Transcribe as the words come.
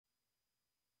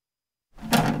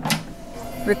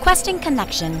Requesting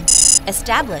connection.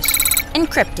 Established.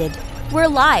 Encrypted. We're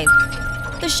live.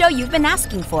 The show you've been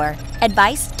asking for.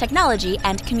 Advice, technology,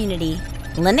 and community.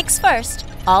 Linux first,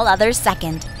 all others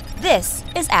second. This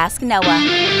is Ask Noah.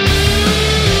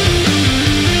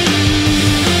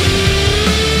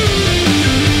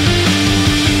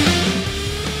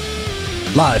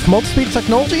 Live from Multispeed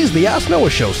Technologies, the Ask Noah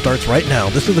show starts right now.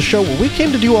 This is the show where we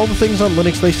came to do all the things on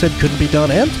Linux they said couldn't be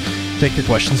done and take your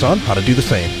questions on how to do the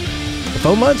same. The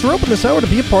phone lines are open this hour to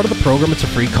be a part of the program. It's a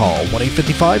free call,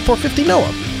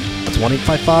 1-855-450-NOAH. That's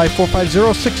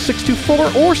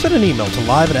 1-855-450-6624, or send an email to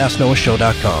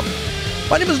live@asknoahshow.com.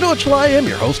 My name is Noah Chalai. I am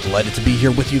your host. Delighted to be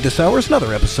here with you this hour as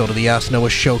another episode of the Ask Noah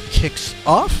show kicks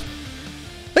off.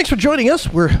 Thanks for joining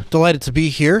us. We're delighted to be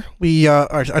here. We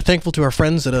are thankful to our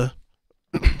friends at a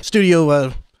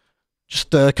studio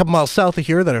just a couple miles south of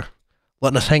here that are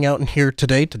letting us hang out in here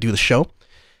today to do the show.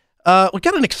 We've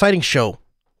got an exciting show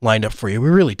lined up for you. We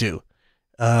really do.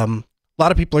 A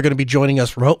lot of people are going to be joining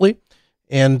us remotely,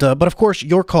 and but of course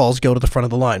your calls go to the front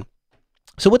of the line.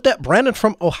 So with that, Brandon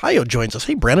from Ohio joins us.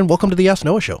 Hey Brandon, welcome to the Ask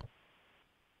Noah show.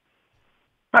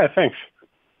 Hi, thanks.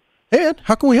 Hey man,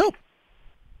 how can we help?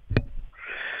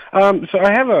 So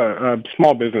I have a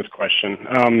small business question.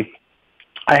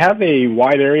 I have a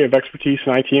wide area of expertise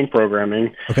in IT and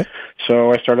programming. Okay.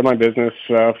 So I started my business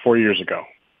 4 years ago.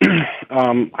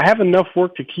 I have enough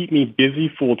work to keep me busy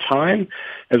full-time,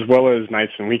 as well as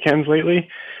nights and weekends lately.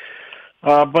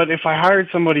 But if I hired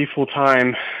somebody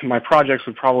full-time, my projects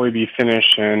would probably be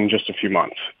finished in just a few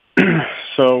months.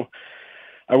 So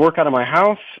I work out of my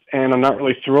house, and I'm not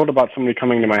really thrilled about somebody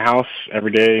coming to my house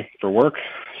every day for work.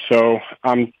 So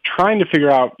I'm trying to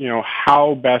figure out,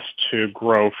 how best to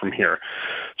grow from here.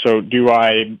 So do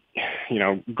I,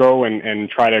 go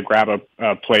and try to grab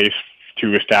a place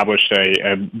to establish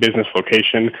a business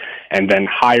location and then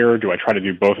hire? Do I try to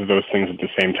do both of those things at the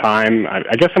same time?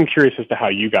 I guess I'm curious as to how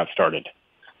you got started.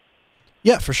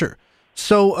 Yeah, for sure.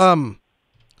 So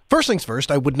first things first,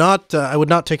 I would not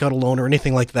take out a loan or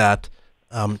anything like that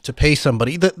to pay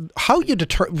somebody. How you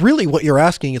really what you're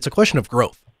asking, it's a question of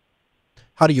growth.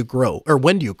 How do you grow, or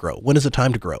when do you grow? When is it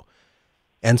time to grow?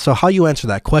 And so how you answer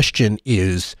that question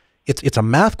is, it's a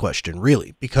math question,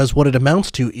 really, because what it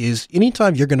amounts to is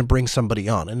anytime you're going to bring somebody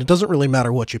on, and it doesn't really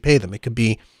matter what you pay them. It could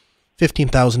be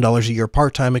 $15,000 a year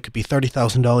part-time. It could be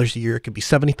 $30,000 a year. It could be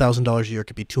 $70,000 a year. It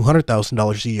could be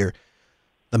 $200,000 a year.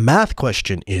 The math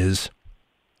question is,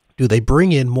 do they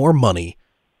bring in more money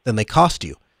than they cost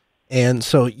you? And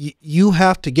so you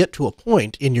have to get to a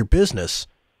point in your business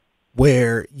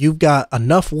where you've got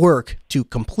enough work to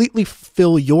completely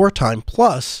fill your time,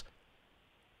 plus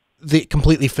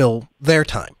completely fill their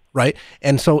time, right?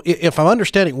 And so if I'm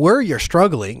understanding where you're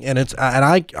struggling, and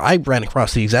I ran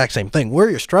across the exact same thing,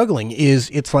 where you're struggling is,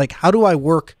 it's like, how do I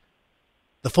work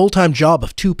the full-time job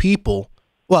of two people?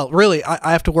 Well, really,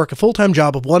 I have to work a full-time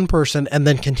job of one person and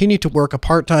then continue to work a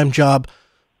part-time job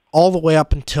all the way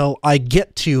up until I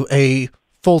get to a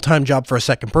full-time job for a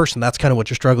second person. That's kind of what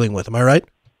you're struggling with. Am I right?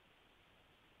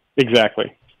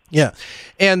 Exactly. Yeah.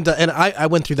 And I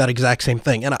went through that exact same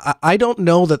thing. And I don't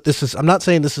know that I'm not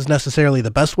saying this is necessarily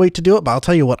the best way to do it, but I'll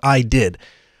tell you what I did.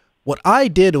 What I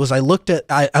did was I looked at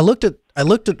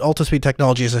Altispeed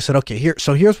Technologies. I said, okay,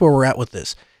 here's where we're at with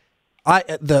this.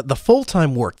 The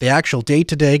full-time work, the actual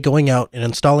day-to-day going out and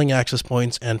installing access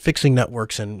points and fixing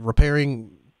networks and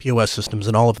repairing POS systems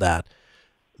and all of that,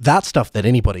 that's stuff that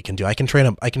anybody can do. I can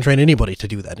train anybody to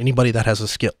do that, anybody that has a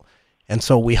skill. And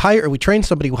so we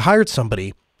hired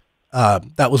somebody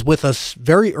that was with us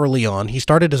very early on. He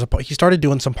started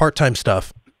doing some part-time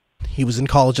stuff. He was in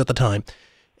college at the time,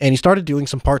 and he started doing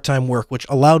some part-time work, which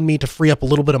allowed me to free up a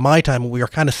little bit of my time. We were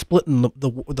kind of splitting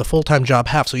the full-time job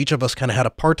half, so each of us kind of had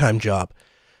a part-time job.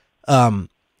 And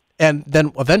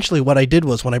then eventually what I did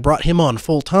was, when I brought him on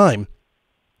full-time,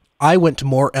 I went to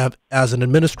more as an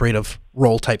administrative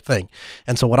role type thing.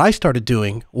 And so what I started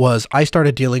doing was I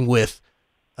started dealing with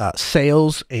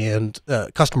sales and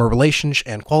customer relations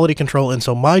and quality control. And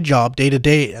so my job day to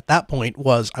day at that point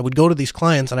was, I would go to these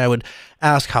clients and I would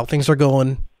ask how things are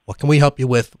going. What can we help you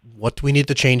with? What do we need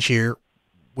to change here?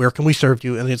 Where can we serve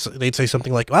you? And they'd say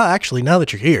something like, well, actually, now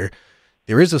that you're here,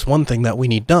 there is this one thing that we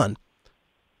need done.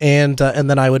 And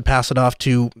then I would pass it off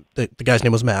to, the guy's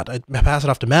name was Matt. I'd pass it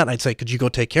off to Matt and I'd say, could you go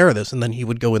take care of this? And then he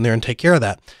would go in there and take care of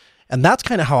that. And that's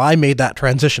kind of how I made that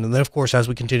transition. And then, of course, as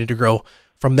we continued to grow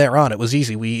from there on, it was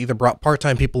easy. We either brought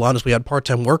part-time people on as we had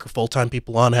part-time work, or full-time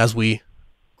people on as we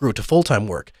grew to full-time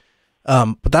work.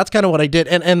 But that's kind of what I did.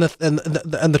 And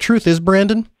the truth is,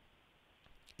 Brandon,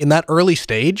 in that early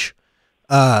stage,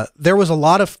 there was a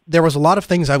lot of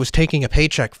things I was taking a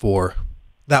paycheck for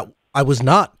that I was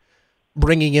not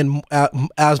bringing in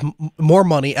as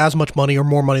much money or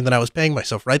more money than I was paying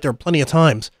myself, right? There were plenty of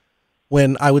times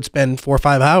when I would spend 4 or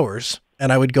 5 hours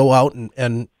and I would go out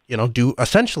and do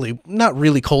essentially not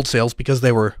really cold sales because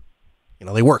they were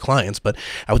clients, but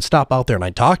I would stop out there and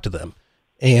I'd talk to them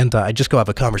and I'd just go have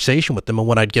a conversation with them. And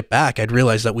when I'd get back, I'd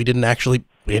realize that we didn't actually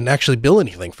bill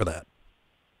anything for that.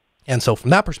 And so from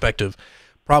that perspective,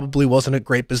 probably wasn't a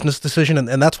great business decision.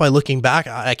 And that's why looking back,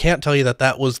 I can't tell you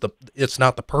that was it's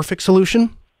not the perfect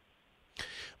solution.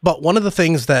 But one of the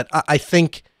things that I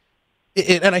think,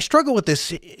 and I struggle with this,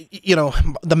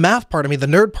 the math part of me, the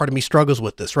nerd part of me struggles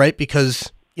with this, right?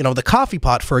 Because, the coffee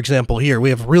pot, for example, here, we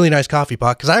have a really nice coffee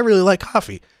pot because I really like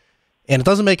coffee and it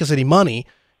doesn't make us any money.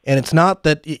 And it's not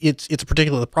that it's a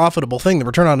particularly profitable thing. The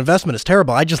return on investment is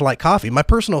terrible. I just like coffee. My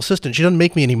personal assistant, she doesn't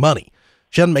make me any money.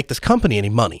 She doesn't make this company any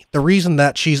money. The reason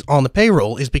that she's on the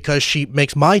payroll is because she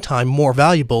makes my time more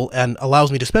valuable and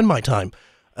allows me to spend my time,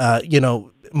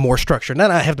 more structured.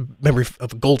 And I have the memory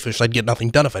of a goldfish. So I'd get nothing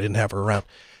done if I didn't have her around.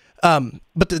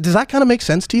 But does that kind of make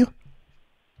sense to you?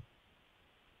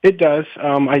 It does.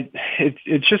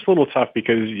 It's just a little tough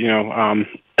because,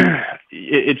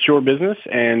 it's your business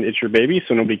and it's your baby,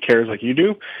 so nobody cares like you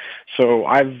do. So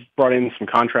I've brought in some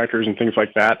contractors and things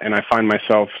like that, and I find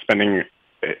myself spending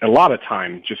a lot of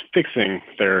time just fixing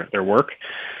their work.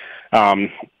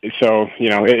 It's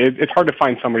hard to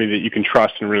find somebody that you can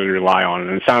trust and really rely on.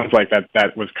 And it sounds like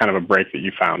that was kind of a break that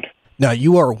you found. Now,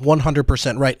 you are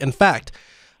 100% right. In fact,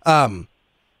 I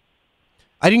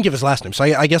didn't give his last name, so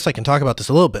I guess I can talk about this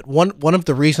a little bit. One of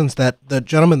the reasons that the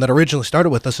gentleman that originally started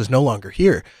with us is no longer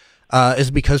here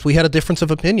is because we had a difference of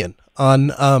opinion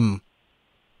on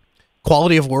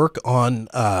quality of work, for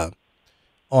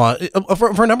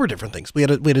a number of different things. We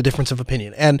had a difference of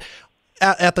opinion. And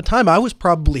at the time, I was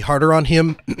probably harder on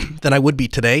him than I would be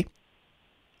today.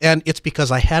 And it's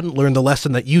because I hadn't learned the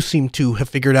lesson that you seem to have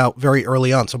figured out very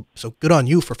early on. So good on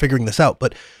you for figuring this out.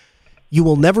 But you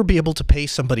will never be able to pay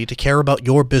somebody to care about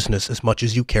your business as much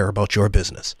as you care about your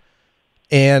business.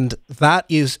 And that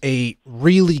is a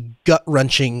really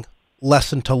gut-wrenching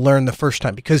lesson to learn the first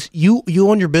time, because you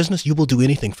own your business, you will do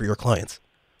anything for your clients.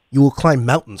 You will climb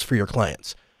mountains for your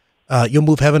clients. You'll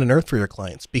move heaven and earth for your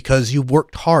clients because you've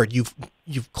worked hard,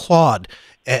 you've clawed,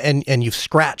 and you've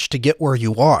scratched to get where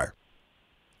you are,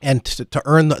 and to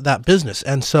earn that business.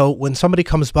 And so when somebody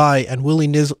comes by and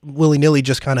willy-nilly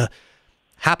just kind of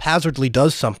haphazardly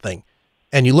does something,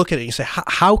 and you look at it and you say,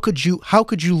 how could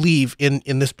you leave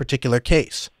in this particular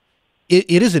case?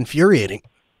 It is infuriating.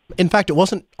 In fact, it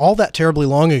wasn't all that terribly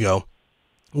long ago.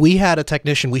 We had a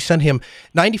technician, we sent him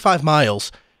 95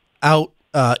 miles out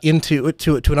into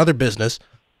another business,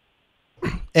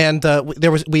 and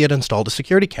we had installed a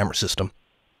security camera system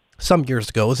some years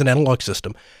ago. It was an analog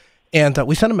system, and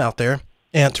we sent him out there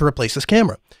and to replace this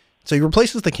camera. So he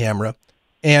replaces the camera,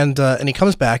 and he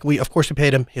comes back. We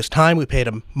paid him his time, we paid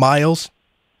him miles,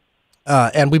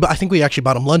 and I think we actually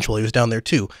bought him lunch while he was down there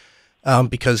too,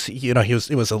 because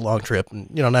it was a long trip,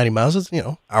 and 90 miles is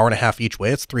hour and a half each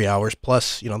way. It's 3 hours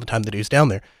plus the time that he was down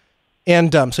there.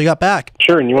 And so he got back.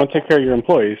 Sure, and you want to take care of your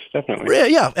employees,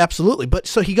 definitely. Yeah, absolutely. But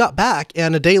so he got back,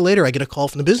 and a day later I get a call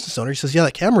from the business owner. He says, "Yeah,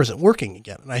 that camera isn't working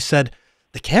again." And I said,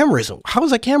 "The camera isn't? How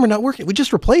is that camera not working? We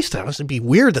just replaced it. It'd be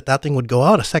weird that thing would go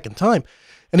out a second time."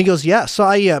 And he goes, "Yeah." So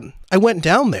I went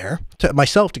down there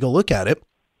myself to go look at it,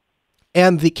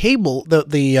 and the cable,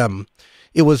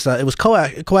 it was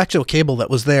coaxial cable that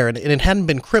was there, and it hadn't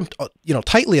been crimped,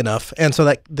 tightly enough, and so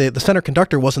that the center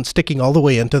conductor wasn't sticking all the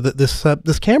way into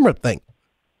this camera thing.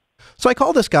 So I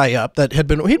called this guy up he'd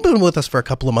been with us for a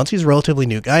couple of months. He's a relatively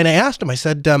new guy, and I asked him. I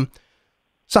said,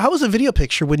 "So how was the video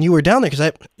picture when you were down there?"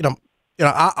 Because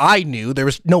I knew there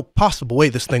was no possible way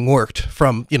this thing worked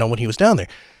from when he was down there.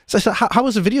 So I said, "How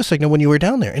was the video signal when you were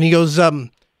down there?" And he goes,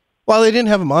 "Well, they didn't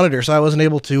have a monitor, so I wasn't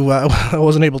able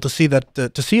to see that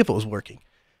to see if it was working."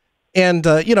 And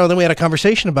then we had a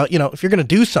conversation about if you're going to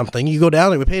do something, you go down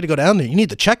there. We pay to go down there. You need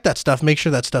to check that stuff, make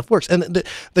sure that stuff works. And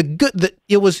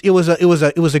it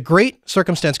was a great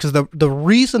circumstance, because the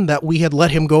reason that we had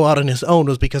let him go out on his own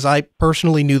was because I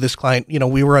personally knew this client.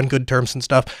 We were on good terms and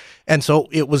stuff, and so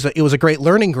it was a great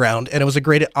learning ground, and it was a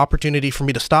great opportunity for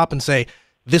me to stop and say,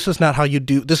 this is not how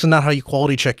you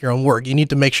quality check your own work. You need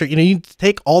to make sure, you need to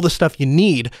take all the stuff you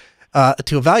need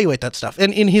to evaluate that stuff.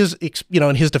 And in his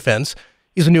defense,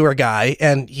 he's a newer guy,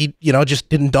 and he, just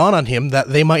didn't dawn on him that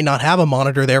they might not have a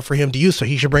monitor there for him to use, so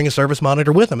he should bring a service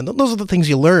monitor with him. And those are the things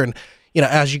you learn,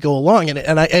 as you go along.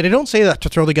 And I don't say that to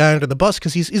throw the guy under the bus,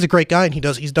 because he's a great guy, and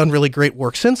he's done really great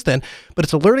work since then. But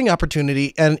it's a learning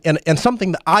opportunity and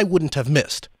something that I wouldn't have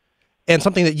missed and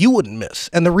something that you wouldn't miss.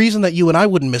 And the reason that you and I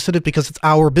wouldn't miss it is because it's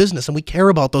our business and we care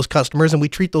about those customers and we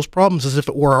treat those problems as if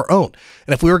it were our own.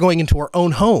 And if we were going into our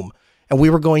own home and we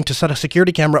were going to set a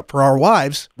security camera up for our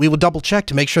wives, we would double check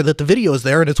to make sure that the video is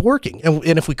there and it's working.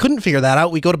 And if we couldn't figure that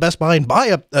out, we go to Best Buy and buy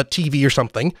a TV or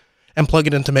something and plug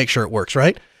it in to make sure it works,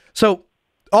 right? So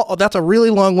that's a really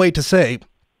long way to say,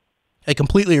 I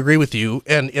completely agree with you.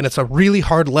 And it's a really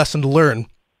hard lesson to learn.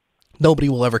 Nobody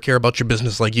will ever care about your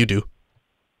business like you do.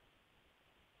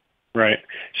 Right.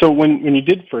 So when you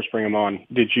did first bring him on,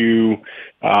 did you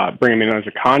bring him in as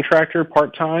a contractor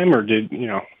part-time, or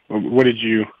what did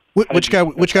you... Which guy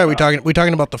are we talking? We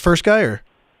talking about the first guy or?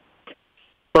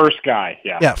 First guy,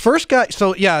 yeah. Yeah, first guy.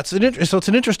 So yeah, it's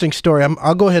an interesting story.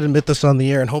 I'll go ahead and admit this on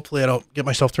the air, and hopefully I don't get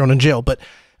myself thrown in jail. But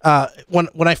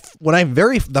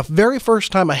the very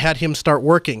first time I had him start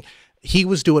working, he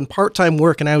was doing part-time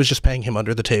work, and I was just paying him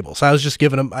under the table. So I was just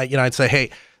giving him, I'd say,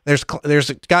 hey, there's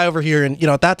a guy over here, and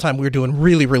at that time we were doing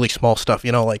really, really small stuff,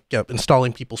 like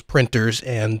installing people's printers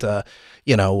and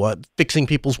fixing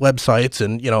people's websites,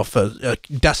 and if a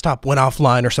desktop went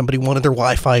offline or somebody wanted their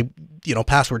Wi-Fi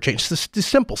password changed, just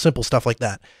simple stuff like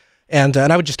that. And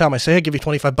I would just tell him, I say, hey, give you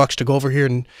 $25 to go over here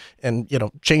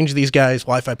and change these guys'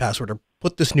 Wi-Fi password, or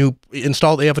put this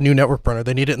they have a new network printer,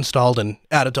 they need it installed and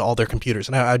added to all their computers,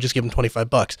 and I would just give them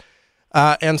 $25.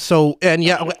 So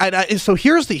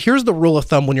here's the rule of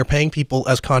thumb when you're paying people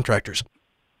as contractors.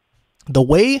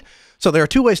 So there are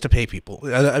two ways to pay people.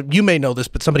 You may know this,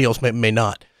 but somebody else may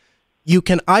not. You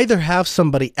can either have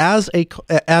somebody as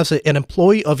an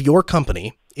employee of your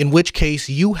company, in which case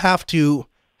you have to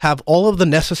have all of the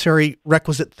necessary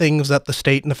requisite things that the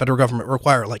state and the federal government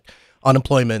require, like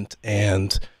unemployment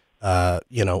and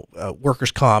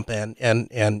workers' comp,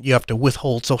 and you have to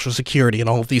withhold Social Security and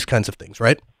all of these kinds of things,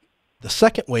 right? The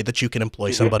second way that you can employ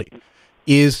somebody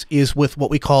is with what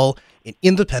we call an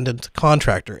independent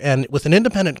contractor. And with an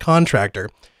independent contractor,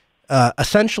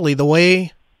 essentially the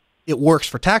way it works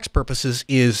for tax purposes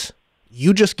is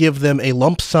you just give them a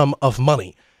lump sum of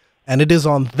money, and it is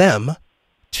on them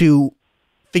to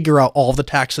figure out all the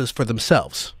taxes for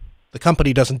themselves. The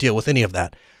company doesn't deal with any of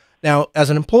that. Now,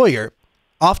 as an employer,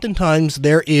 oftentimes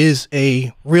there is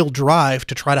a real drive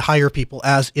to try to hire people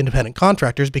as independent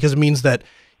contractors, because it means that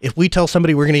if we tell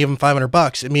somebody we're going to give them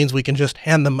 $500, it means we can just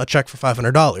hand them a check for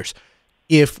 $500.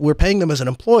 If we're paying them as an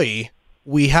employee,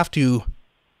 we have to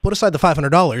put aside the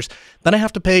 $500. Then I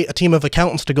have to pay a team of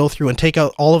accountants to go through and take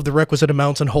out all of the requisite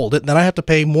amounts and hold it. Then I have to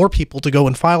pay more people to go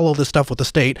and file all this stuff with the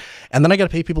state. And then I got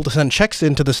to pay people to send checks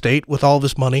into the state with all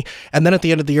this money. And then at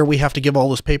the end of the year, we have to give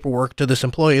all this paperwork to this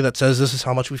employee that says this is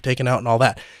how much we've taken out and all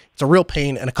that. It's a real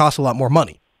pain, and it costs a lot more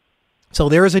money. So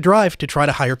there is a drive to try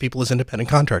to hire people as independent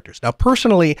contractors. Now,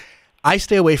 personally, I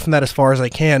stay away from that as far as I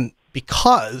can,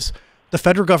 because the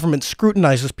federal government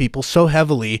scrutinizes people so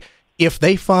heavily if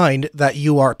they find that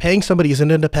you are paying somebody as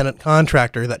an independent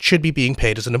contractor that should be being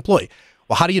paid as an employee.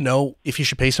 Well, how do you know if you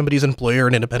should pay somebody as an employee or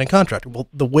an independent contractor? Well,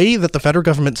 the way that the federal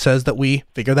government says that we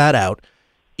figure that out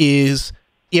is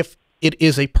if it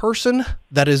is a person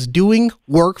that is doing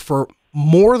work for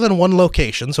more than one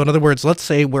location. So in other words, let's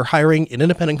say we're hiring an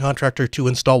independent contractor to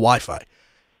install Wi-Fi.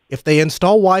 If they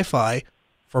install Wi-Fi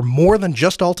for more than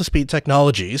just Alta-Speed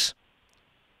Technologies,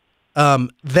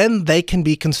 then they can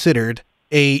be considered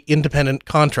a independent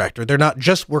contractor. They're not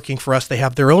just working for us. They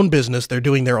have their own business. They're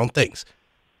doing their own things.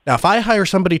 Now, if I hire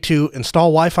somebody to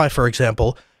install Wi-Fi, for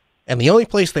example, and the only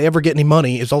place they ever get any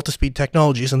money is Alta-Speed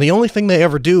Technologies, and the only thing they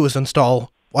ever do is install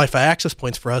Wi-Fi access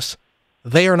points for us,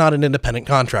 they are not an independent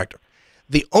contractor.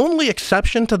 The only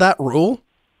exception to that rule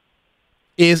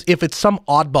is if it's some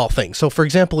oddball thing. So, for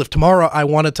example, if tomorrow I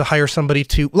wanted to hire somebody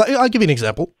I'll give you an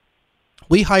example.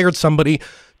 We hired somebody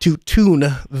to tune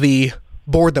the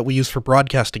board that we use for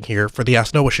broadcasting here for the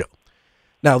Ask Noah show.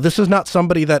 Now, this is not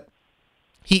somebody that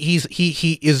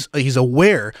he's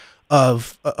aware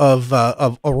of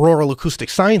auroral acoustic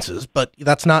sciences, but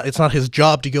it's not his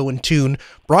job to go and tune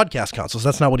broadcast consoles.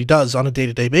 That's not what he does on a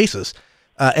day-to-day basis.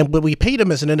 But we paid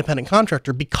him as an independent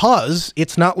contractor because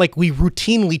it's not like we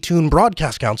routinely tune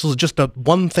broadcast consoles. It's just a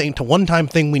one-time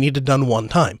thing we needed done one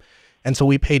time. And so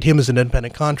we paid him as an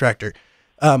independent contractor.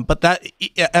 But that,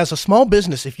 as a small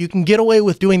business, if you can get away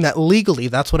with doing that legally,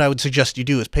 that's what I would suggest you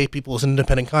do, is pay people as an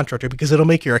independent contractor, because it'll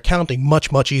make your accounting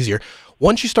much, much easier.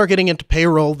 Once you start getting into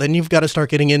payroll, then you've got to start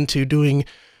getting into doing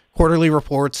quarterly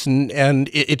reports, and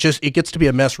it gets to be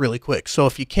a mess really quick. So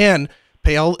if you can,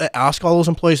 ask all those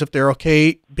employees if they're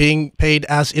okay being paid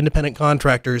as independent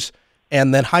contractors,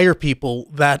 and then hire people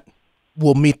that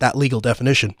will meet that legal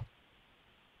definition.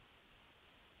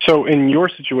 So in your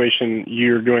situation,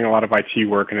 you're doing a lot of IT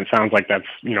work, and it sounds like that's,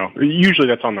 usually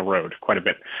that's on the road quite a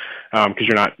bit. because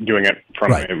you're not doing it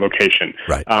from Right. a location.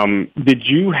 Right. Did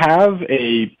you have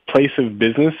a place of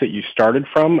business that you started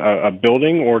from, a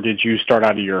building, or did you start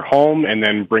out of your home and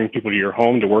then bring people to your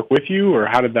home to work with you, or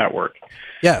how did that work?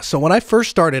 Yeah. So when I first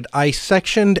started, I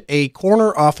sectioned a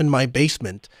corner off in my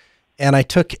basement, and I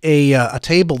took a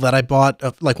table that I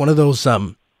bought, like one of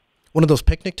those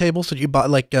picnic tables that you buy,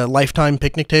 like lifetime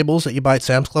picnic tables that you buy at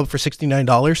Sam's Club for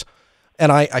 $69.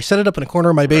 And I set it up in a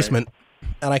corner of my basement,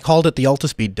 and I called it the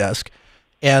Altispeed desk.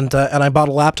 And I bought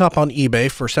a laptop on eBay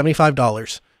for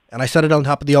 $75, and I set it on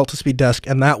top of the Altispeed desk,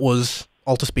 and that was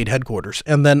Altispeed headquarters.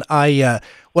 And then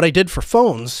what I did for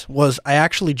phones was I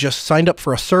actually just signed up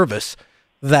for a service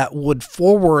that would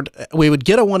forward. We would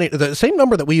get the same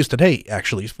number that we use today,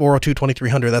 actually,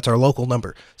 402-2300. That's our local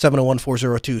number,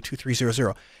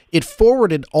 701-402-2300. It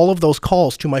forwarded all of those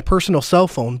calls to my personal cell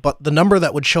phone, but the number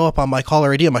that would show up on my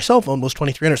caller ID on my cell phone was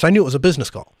 2300, so I knew it was a business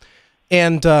call.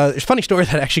 And there's a funny story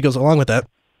that actually goes along with that.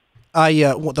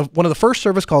 One of the first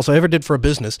service calls I ever did for a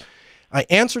business, I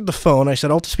answered the phone. I said,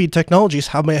 Altispeed Technologies,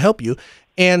 how may I help you?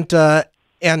 And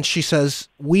she says,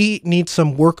 we need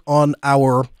some work on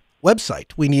our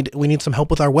website. We need some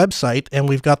help with our website, and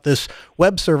we've got this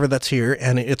web server that's here,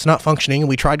 and it's not functioning. And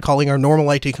we tried calling our normal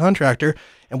IT contractor,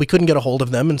 and we couldn't get a hold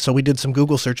of them. And so we did some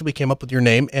Google search. We came up with your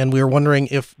name, and we were wondering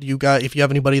if you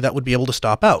have anybody that would be able to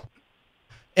stop out.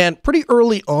 And pretty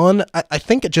early on, I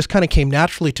think it just kind of came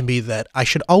naturally to me that I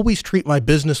should always treat my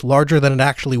business larger than it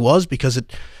actually was, because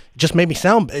it just made me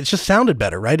it just sounded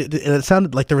better, right? It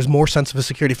sounded like there was more sense of a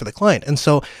security for the client. And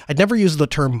so I'd never use the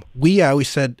term we. I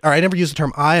never used the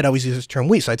term I'd always use the term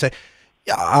we. So I'd say,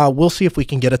 yeah, we'll see if we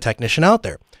can get a technician out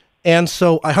there. And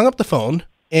so I hung up the phone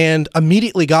and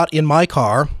immediately got in my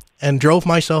car and drove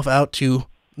myself out to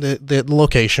the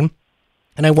location.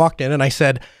 And I walked in and I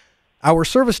said, our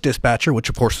service dispatcher, which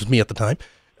of course was me at the time,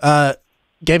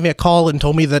 gave me a call and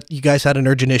told me that you guys had an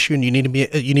urgent issue and you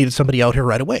needed somebody out here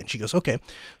right away. And she goes, okay.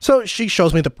 So she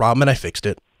shows me the problem and I fixed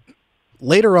it.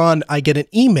 Later on, I get an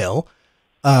email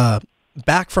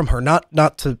back from her, not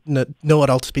to know at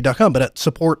altispeed.com, but at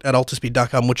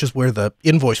support@altispeed.com, which is where the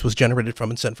invoice was generated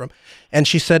from and sent from. And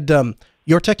she said,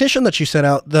 your technician that you sent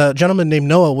out, the gentleman named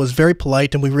Noah, was very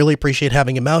polite, and we really appreciate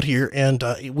having him out here. And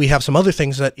we have some other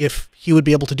things that if he would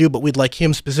be able to do, but we'd like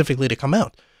him specifically to come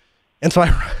out. And so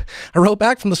I wrote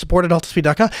back from the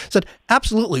support@altispeed.com, said,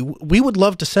 absolutely, we would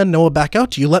love to send Noah back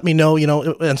out to you. Let me know,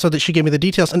 and so that she gave me the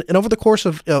details. And over the course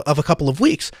of a couple of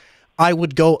weeks, I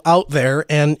would go out there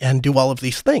and do all of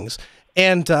these things.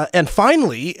 And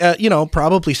finally,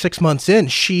 probably 6 months in,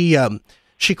 she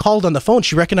called on the phone.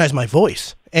 She recognized my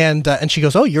voice. And she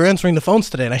goes, oh, you're answering the phones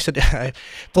today. And I said, to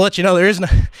let you know,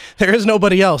 there is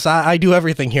nobody else. I do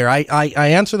everything here. I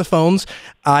answer the phones.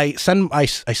 I send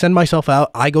myself out.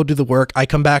 I go do the work. I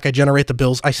come back. I generate the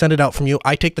bills. I send it out from you.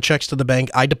 I take the checks to the bank.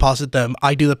 I deposit them.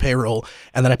 I do the payroll,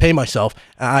 and then I pay myself.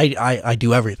 I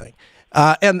do everything.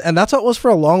 And that's how it was for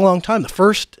a long, long time. The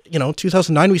first,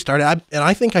 2009 we started, and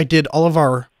I think I did all of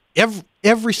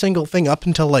every single thing up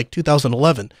until like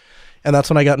 2011. And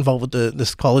that's when I got involved with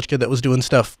this college kid that was doing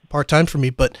stuff part-time for me.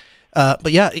 But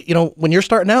yeah, when you're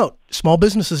starting out, small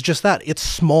business is just that. It's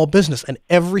small business, and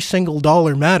every single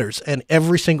dollar matters, and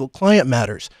every single client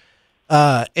matters.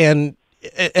 And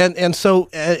so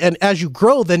as you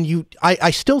grow, then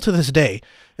I still to this day,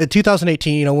 in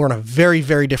 2018, we're in a very,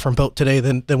 very different boat today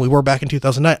than we were back in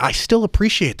 2009. I still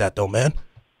appreciate that though, man.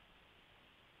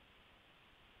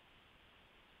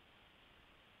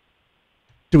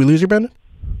 Do we lose you, Brandon?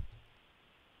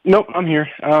 Nope, I'm here.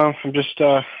 I'm just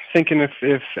thinking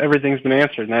if everything's been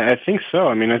answered, and I think so.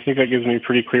 I mean, I think that gives me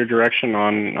pretty clear direction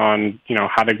on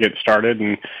how to get started,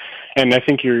 and I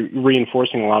think you're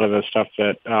reinforcing a lot of the stuff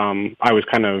that I was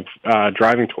kind of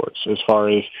driving towards, as far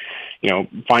as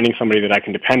finding somebody that I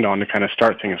can depend on to kind of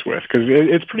start things with, because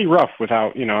it's pretty rough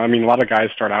without a lot of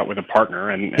guys start out with a partner,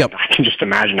 and Yep. I can just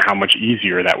imagine how much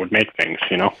easier that would make things.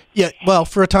 Yeah, well,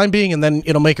 for a time being, and then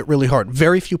it'll make it really hard.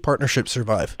 Very few partnerships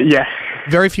survive. Yeah.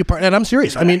 Very few and I'm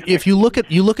serious. I mean, if you look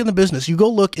in the business, you go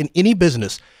look in any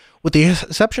business, with the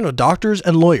exception of doctors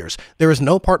and lawyers, there is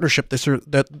no partnership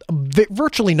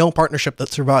virtually no partnership that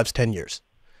survives 10 years.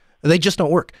 They just don't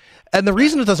work. And the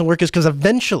reason it doesn't work is because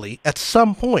eventually, at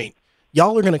some point,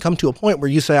 y'all are going to come to a point where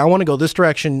you say, I want to go this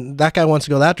direction, that guy wants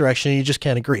to go that direction, and you just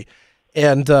can't agree.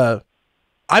 And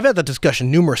I've had that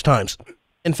discussion numerous times.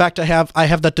 In fact, I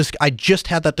just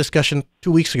had that discussion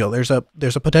 2 weeks ago. There's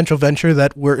a potential venture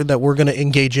that we're going to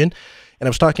engage in, and I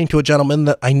was talking to a gentleman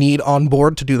that I need on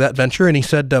board to do that venture, and he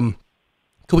said,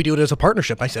 "Could we do it as a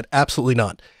partnership?" I said, "Absolutely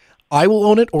not. I will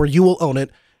own it, or you will own it.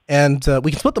 and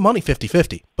we can split the money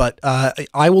 50-50, but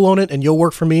I will own it and you'll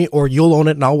work for me, or you'll own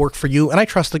it and I'll work for you. And I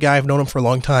trust the guy. I've known him for a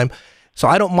long time. So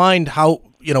I don't mind how,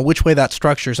 which way that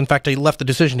structures. In fact, I left the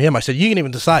decision to him. I said, you can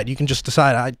even decide. You can just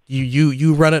decide.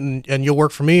 You run it and you'll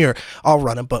work for me, or I'll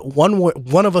run it. But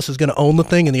one of us is going to own the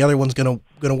thing and the other one's going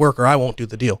to work, or I won't do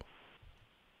the deal.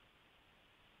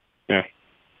 Yeah.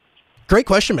 Great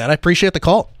question, man. I appreciate the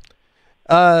call.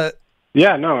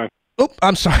 Yeah, no. Oh,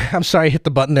 I'm sorry. I hit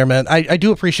the button there, man. I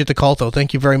do appreciate the call, though.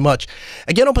 Thank you very much.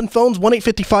 Again, open phones,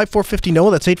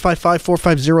 1-855-450-NOAH. That's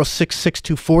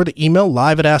 855-450-6624. The email,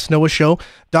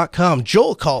 live@AskNoahShow.com.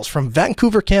 Joel calls from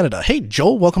Vancouver, Canada. Hey,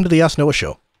 Joel, welcome to the Ask Noah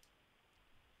Show.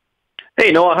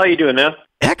 Hey, Noah. How you doing, man?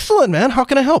 Excellent, man. How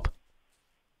can I help?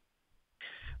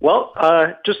 Well,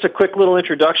 just a quick little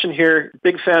introduction here.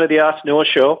 Big fan of the Ask Noah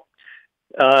Show.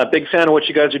 Big fan of what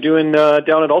you guys are doing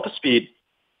down at Altaspeed.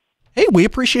 Hey, we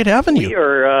appreciate having you. We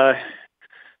are,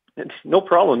 it's no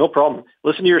problem.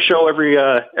 Listen to your show every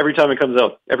time it comes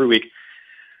out, every week.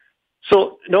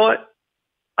 So, Noah,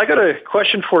 I got a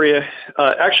question for you.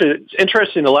 Actually, it's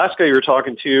interesting. The last guy you were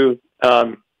talking to,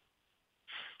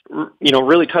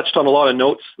 really touched on a lot of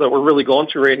notes that we're really going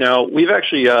through right now. We've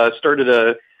actually started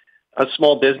a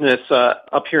small business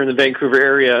up here in the Vancouver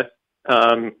area,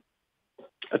 a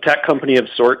tech company of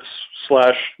sorts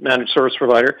 / managed service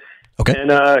provider. Okay.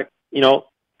 And,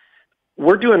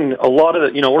 we're doing a lot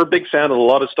of, we're a big fan of a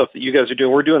lot of stuff that you guys are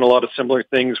doing. We're doing a lot of similar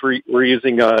things. We're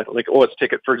using, like OS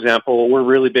Ticket, for example. We're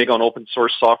really big on open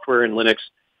source software and Linux.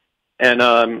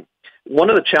 And one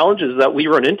of the challenges that we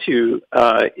run into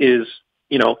is,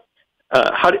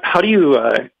 how do you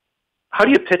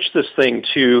pitch this thing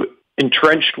to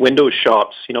entrenched Windows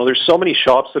shops? There's so many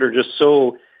shops that are just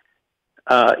so,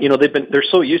 they're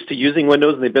so used to using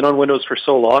Windows and they've been on Windows for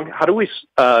so long. How do we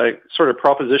sort of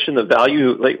proposition the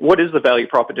value? Like, what is the value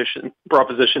proposition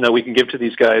that we can give to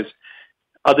these guys,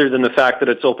 other than the fact that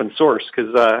it's open source?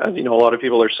 Because as you know, a lot of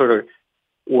people are sort of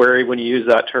wary when you use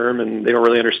that term, and they don't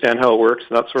really understand how it works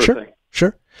and that sort of thing.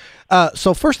 Sure.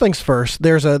 So first things first,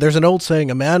 there's an old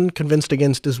saying, a man convinced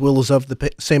against his will is of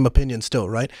the same opinion still,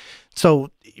 right? So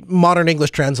modern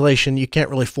English translation, you can't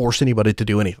really force anybody to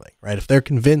do anything, right? If they're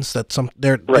convinced that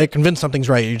they're convinced something's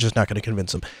right, you're just not going to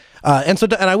convince them. And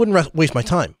I wouldn't waste my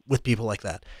time with people like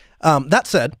that. That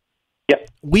said,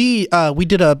 we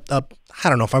did a I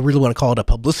don't know if I really want to call it a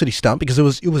publicity stunt, because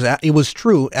it was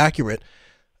true, accurate.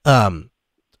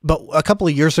 But a couple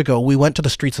of years ago, we went to the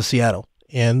streets of Seattle.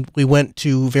 And we went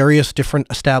to various different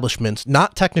establishments,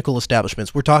 not technical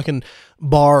establishments. We're talking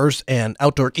bars and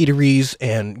outdoor eateries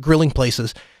and grilling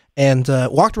places, and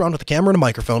walked around with a camera and a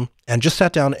microphone and just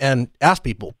sat down and asked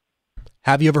people,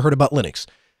 have you ever heard about Linux? A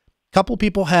couple of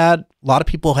people had, a lot of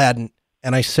people hadn't.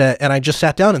 And I just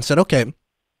sat down and said, okay,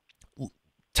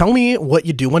 tell me what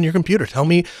you do on your computer. Tell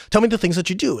me the things that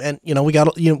you do. And, we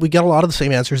got a lot of the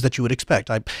same answers that you would expect.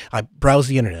 I browse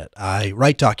the internet. I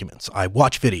write documents. I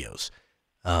watch videos.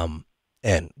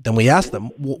 And then we asked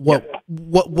them,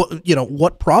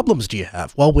 what problems do you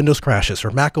have? Well, Windows crashes,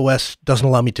 or Mac OS doesn't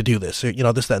allow me to do this, or,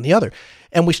 this, that, and the other.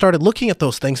 And we started looking at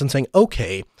those things and saying,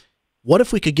 okay, what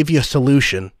if we could give you a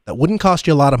solution that wouldn't cost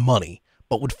you a lot of money,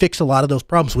 but would fix a lot of those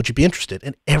problems? Would you be interested?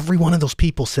 And every one of those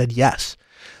people said yes.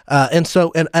 And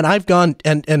I've gone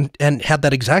and had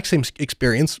that exact same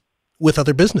experience with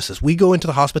other businesses. We go into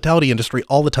the hospitality industry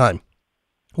all the time,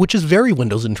 which is very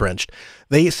Windows entrenched.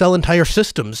 They sell entire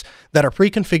systems that are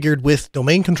pre-configured with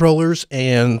domain controllers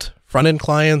and front-end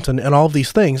clients and all of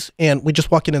these things. And we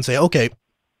just walk in and say, okay,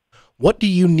 what do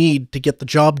you need to get the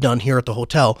job done here at the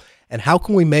hotel? And how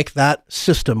can we make that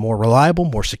system more reliable,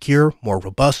 more secure, more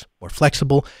robust, more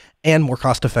flexible, and more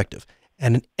cost-effective?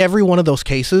 And in every one of those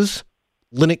cases,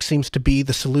 Linux seems to be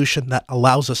the solution that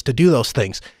allows us to do those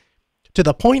things, to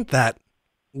the point that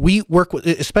we work with,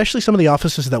 especially some of the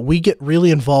offices that we get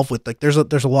really involved with. Like there's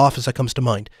a law office that comes to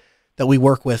mind that we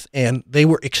work with, and they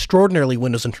were extraordinarily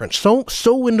Windows entrenched.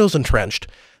 So Windows entrenched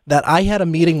that I had a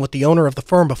meeting with the owner of the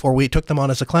firm before we took them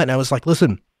on as a client. And I was like,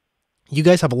 listen, you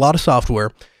guys have a lot of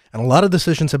software and a lot of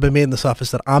decisions have been made in this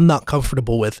office that I'm not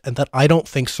comfortable with and that I don't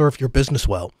think serve your business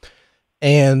well.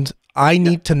 And I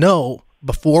need to know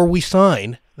before we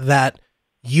sign that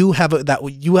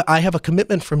I have a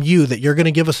commitment from you that you're going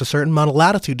to give us a certain amount of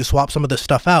latitude to swap some of this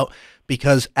stuff out,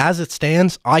 because as it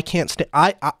stands, I can't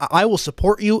I will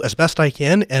support you as best I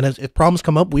can. And if problems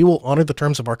come up, we will honor the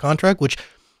terms of our contract, which,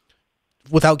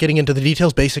 without getting into the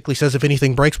details, basically says if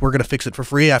anything breaks, we're going to fix it for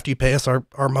free after you pay us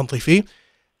our monthly fee.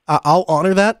 I'll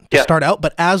honor that to start out.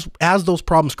 But as those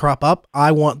problems crop up,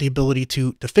 I want the ability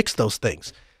to fix those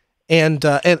things. And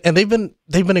they've been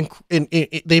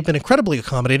incredibly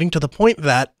accommodating to the point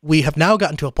that we have now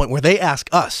gotten to a point where they ask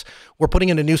us, we're putting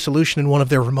in a new solution in one of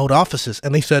their remote offices,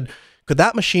 and they said, could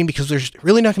that machine, because there's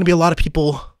really not going to be a lot of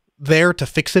people there to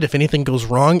fix it if anything goes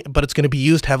wrong, but it's going to be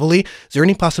used heavily, is there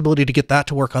any possibility to get that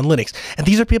to work on Linux? And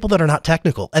these are people that are not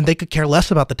technical, and they could care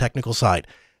less about the technical side.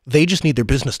 They just need their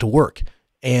business to work.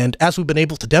 And as we've been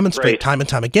able to demonstrate time and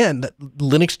time again, that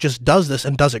Linux just does this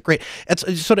and does it great.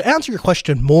 So to answer your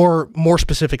question more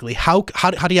specifically, how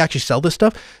do you actually sell this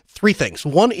stuff? Three things.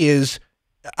 One is,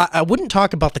 I wouldn't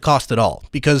talk about the cost at all,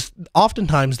 because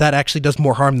oftentimes that actually does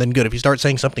more harm than good. If you start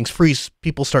saying something's free,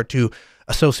 people start to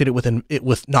associate it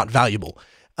with not valuable.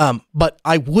 But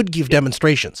I would give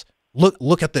demonstrations.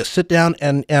 Look at this. Sit down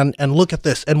and look at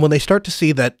this. And when they start to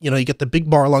see that, you get the big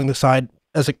bar along the side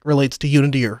as it relates to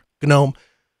Unity or GNOME,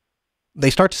 they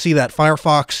start to see that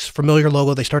Firefox familiar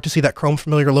logo. They start to see that Chrome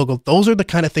familiar logo. Those are the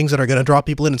kind of things that are going to draw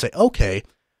people in and say, okay,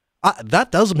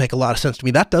 that does make a lot of sense to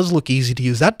me. That does look easy to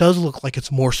use. That does look like it's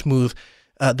more smooth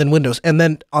than Windows. And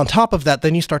then on top of that,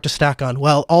 then you start to stack on,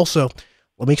 well, also,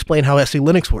 let me explain how SE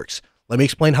Linux works. Let me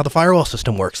explain how the firewall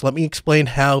system works. Let me explain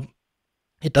how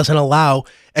it doesn't allow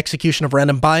execution of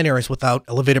random binaries without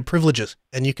elevated privileges.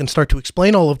 And you can start to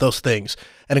explain all of those things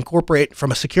and incorporate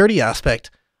from a security aspect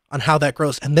on how that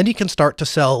grows. And then you can start to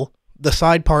sell the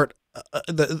side part,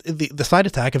 the side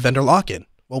attack of vendor lock-in.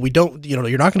 Well, we don't,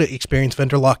 you're not going to experience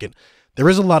vendor lock-in. There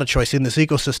is a lot of choice in this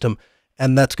ecosystem,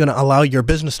 and that's going to allow your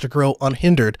business to grow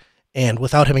unhindered and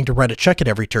without having to write a check at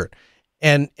every turn.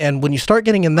 And when you start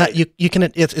getting in that, you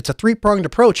can, it's a three-pronged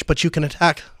approach, but you can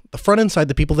attack the front end side,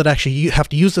 the people that actually have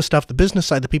to use the stuff, the business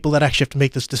side, the people that actually have to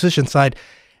make this decision side,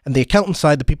 and the accountant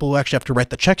side, the people who actually have to write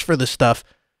the checks for this stuff.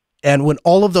 And when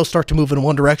all of those start to move in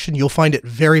one direction, you'll find it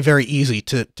very, very easy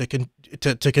to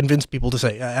convince people to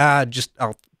say,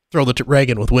 I'll throw the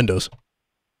rag in with Windows.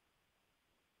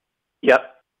 Yep,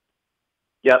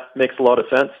 makes a lot of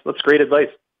sense. That's great advice.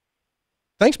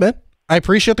 Thanks, man. I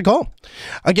appreciate the call.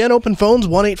 Again, open phones,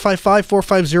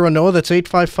 1-855-450-NOAH. That's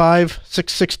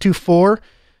 855-6624.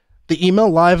 The email,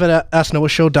 live at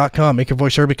asknoahshow.com. Make your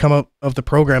voice heard, become of the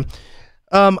program.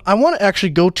 I want to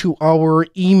actually go to our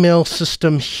email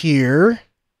system here.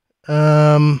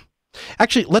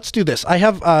 Actually, let's do this. I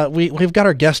have we've got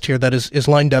our guest here that is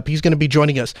lined up. He's going to be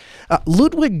joining us.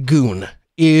 Ludwig Goon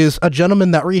is a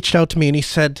gentleman that reached out to me, and he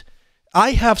said,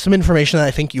 I have some information that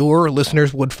I think your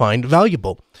listeners would find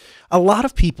valuable. A lot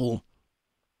of people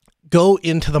go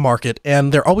into the market,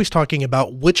 and they're always talking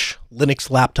about which Linux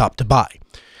laptop to buy.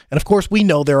 And of course, we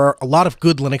know there are a lot of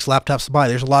good Linux laptops to buy.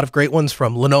 There's a lot of great ones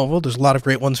from Lenovo. There's a lot of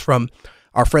great ones from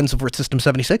our friends over at System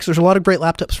 76. There's a lot of great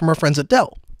laptops from our friends at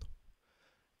Dell.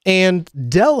 And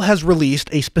Dell has released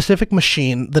a specific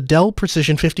machine, the Dell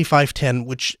Precision 5510,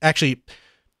 which actually,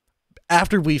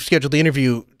 after we've scheduled the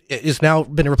interview, is now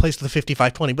been replaced with the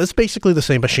 5520, but it's basically the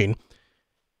same machine.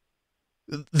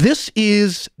 This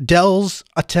is Dell's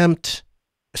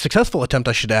successful attempt,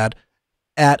 I should add,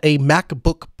 at a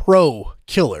MacBook Pro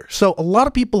killer. So a lot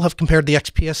of people have compared the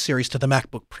XPS series to the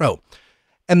MacBook Pro.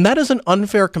 And that is an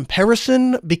unfair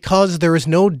comparison because there is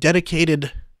no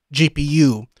dedicated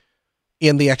GPU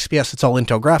in the XPS. It's all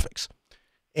Intel graphics.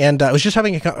 And I was just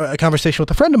having a conversation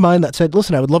with a friend of mine that said,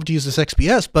 listen, I would love to use this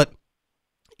XPS, but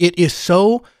it is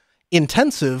so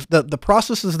intensive, the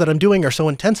processes that I'm doing are so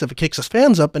intensive, it kicks us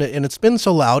fans up and it spins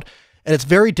so loud, and it's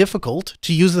very difficult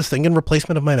to use this thing in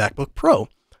replacement of my MacBook Pro.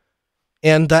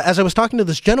 And as I was talking to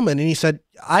this gentleman, and he said,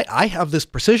 I have this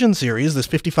Precision series, this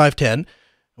 5510,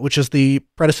 which is the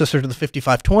predecessor to the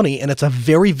 5520, and it's a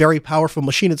very, very powerful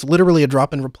machine. It's literally a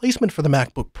drop-in replacement for the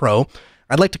MacBook Pro.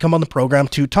 I'd like to come on the program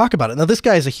to talk about it. Now, this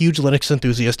guy is a huge Linux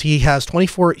enthusiast. He has a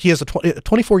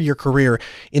 24-year career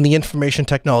in the information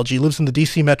technology. He lives in the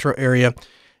DC metro area,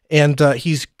 and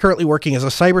he's currently working as a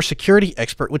cybersecurity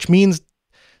expert, which means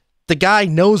the guy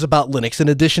knows about Linux in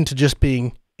addition to just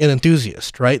being an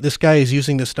enthusiast, right? This guy is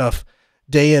using this stuff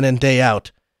day in and day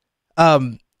out.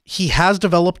 He has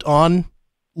developed on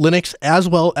Linux as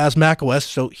well as macOS,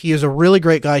 so he is a really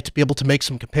great guy to be able to make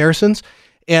some comparisons.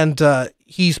 And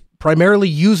he's primarily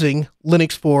using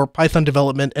Linux for Python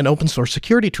development and open source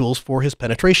security tools for his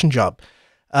penetration job.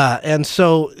 And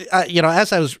so,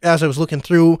 as I was looking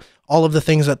through all of the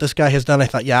things that this guy has done, I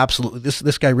thought, yeah, absolutely,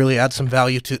 this guy really adds some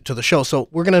value to the show. So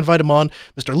we're going to invite him on.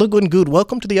 Mr. Ludwig Good,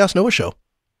 welcome to the Ask Noah Show.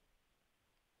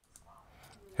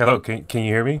 Hello, can you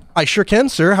hear me? I sure can,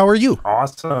 sir. How are you?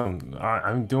 Awesome.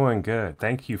 I'm doing good.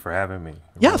 Thank you for having me.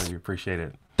 Yes. Really appreciate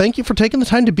it. Thank you for taking the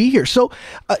time to be here. So,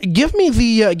 give me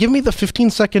the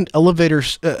 15-second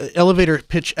elevator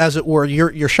pitch, as it were.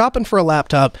 You're shopping for a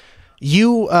laptop.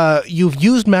 You've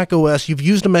used Mac OS, you've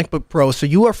used a MacBook Pro, so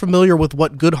you are familiar with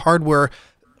what good hardware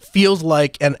feels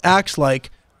like and acts like.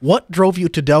 What drove you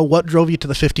to Dell? What drove you to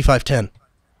the 5510?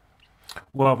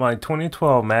 Well, my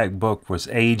 2012 MacBook was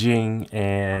aging,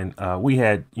 and we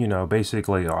had,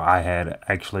 basically, or I had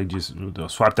actually just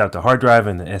swapped out the hard drive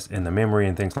and the memory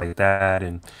and things like that,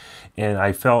 and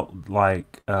I felt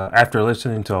like after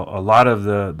listening to a lot of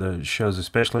the shows,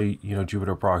 especially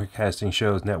Jupiter Broadcasting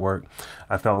shows network,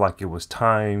 I felt like it was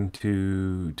time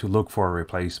to look for a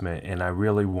replacement, and I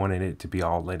really wanted it to be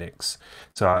all Linux.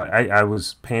 So I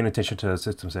was paying attention to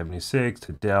System 76,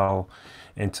 to Dell,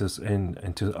 and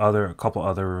to a couple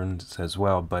other ones as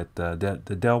well, but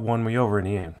the Dell won me over in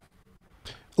the end.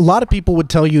 A lot of people would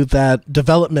tell you that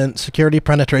development, security,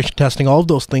 penetration testing, all of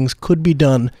those things could be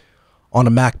done on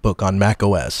a MacBook, on Mac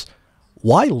OS.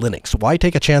 Why Linux? Why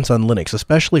take a chance on Linux,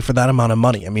 especially for that amount of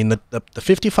money? I mean, the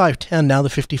 5510, now the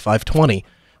 5520,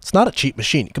 it's not a cheap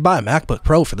machine. You could buy a MacBook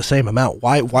Pro for the same amount.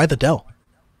 Why the Dell?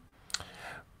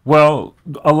 Well,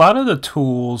 a lot of the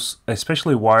tools,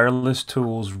 especially wireless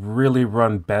tools, really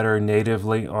run better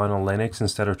natively on a Linux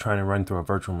instead of trying to run through a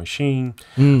virtual machine.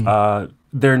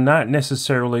 They're not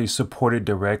necessarily supported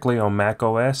directly on Mac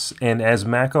OS, and as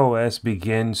Mac OS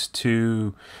begins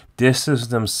to distance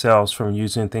themselves from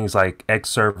using things like X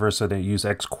server, so they use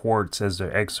X Quartz as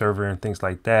their X server and things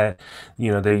like that.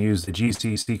 They use the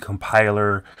GCC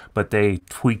compiler, but they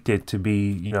tweaked it to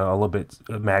be a little bit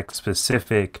Mac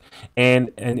specific, and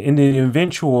in the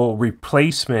eventual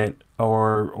replacement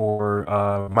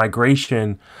or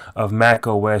migration of Mac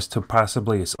OS to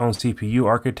possibly its own CPU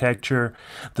architecture,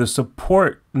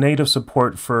 the native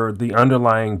support for the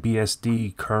underlying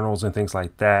BSD kernels and things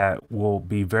like that will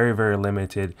be very, very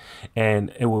limited,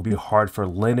 and it will be hard for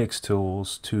Linux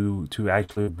tools to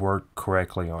actually work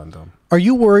correctly on them. Are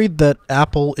you worried that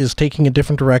Apple is taking a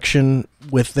different direction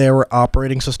with their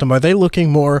operating system? Are they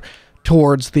looking more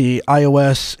towards the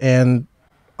iOS and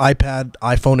iPad,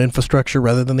 iPhone infrastructure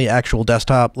rather than the actual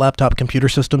desktop, laptop computer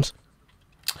systems?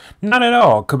 Not at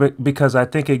all, because I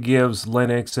think it gives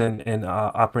Linux and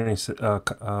operating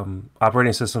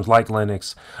systems like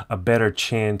Linux a better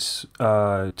chance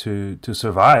to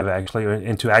survive, actually,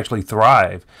 and to actually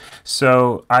thrive.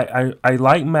 So I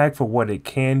like Mac for what it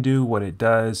can do, what it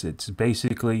does. It's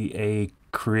basically a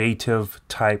creative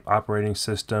type operating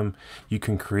system. You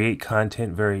can create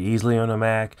content very easily on a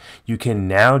Mac. You can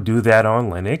now do that on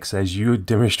Linux, as you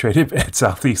demonstrated at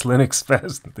Southeast Linux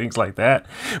Fest and things like that.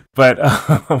 But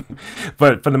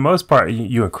but for the most part,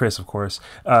 you and Chris, of course,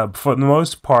 for the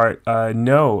most part,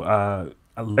 no.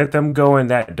 Let them go in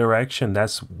that direction.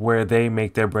 That's where they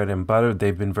make their bread and butter.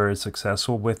 They've been very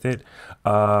successful with it.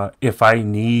 If I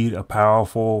need a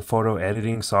powerful photo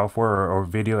editing software or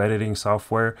video editing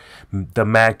software, the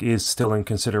Mac is still in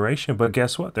consideration. But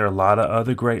guess what? There are a lot of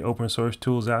other great open source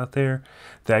tools out there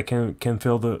that can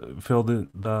fill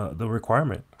the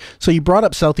requirement. So you brought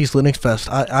up Southeast Linux Fest.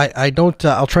 I don't.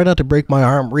 I'll try not to break my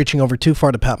arm reaching over too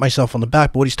far to pat myself on the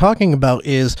back. But what he's talking about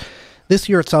is, this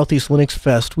year at Southeast Linux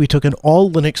Fest, we took an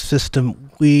all-Linux system.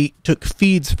 We took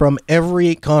feeds from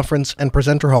every conference and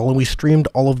presenter hall, and we streamed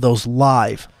all of those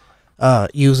live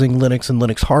using Linux and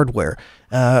Linux hardware.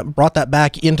 Brought that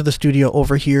back into the studio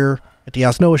over here at the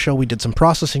Ask Noah show. We did some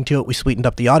processing to it. We sweetened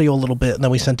up the audio a little bit, and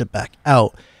then we sent it back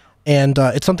out. And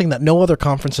it's something that no other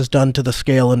conference has done to the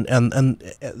scale and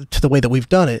to the way that we've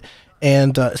done it.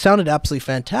 And it sounded absolutely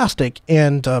fantastic.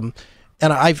 And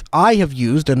I have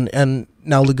used, and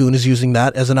now Lagoon is using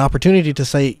that as an opportunity to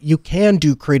say you can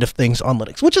do creative things on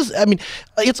Linux, which is, I mean,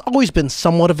 it's always been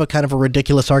somewhat of a kind of a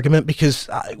ridiculous argument, because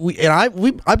I've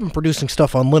been producing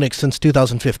stuff on Linux since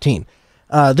 2015.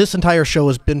 This entire show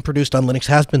has been produced on Linux,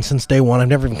 has been since day one. I've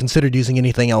never even considered using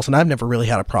anything else, and I've never really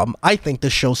had a problem. I think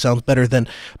this show sounds better than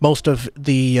most of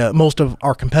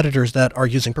our competitors that are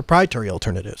using proprietary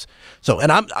alternatives. So,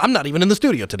 and I'm not even in the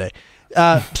studio today.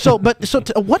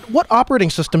 What operating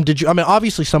system did you? I mean,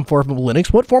 obviously some form of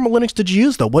Linux. What form of Linux did you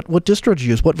use though? What distro did you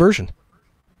use? What version?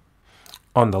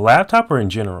 On the laptop or in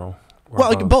general?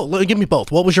 Well, both. Give me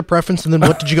both. What was your preference, and then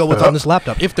what did you go with on this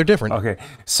laptop, if they're different? Okay.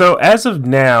 So as of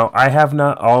now, I have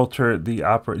not altered the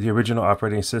original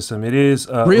operating system. It is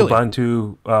Really?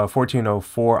 Ubuntu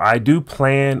 14.04. I do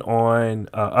plan on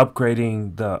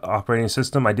upgrading the operating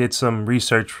system. I did some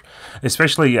research,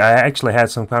 especially I actually had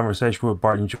some conversation with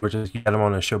Barton George. You had him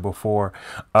on the show before.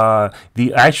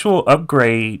 The actual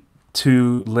upgrade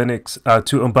to Linux,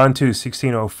 to Ubuntu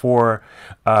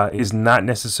 16.04 is not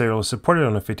necessarily supported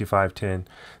on the 5510.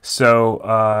 So,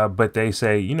 but they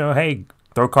say, hey,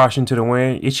 throw caution to the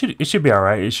wind. It should be all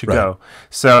right. It should Right. go.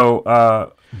 So,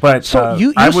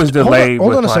 I was delayed.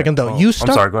 Hold on a second though. I'm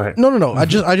sorry. Go ahead. No. I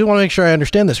just want to make sure I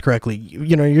understand this correctly.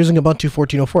 You're using Ubuntu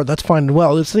 14.04. That's fine and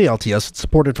well. It's the LTS. It's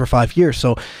supported for 5 years.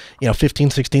 So, 15,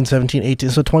 16, 17, 18.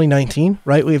 So 2019,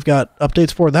 right? We've got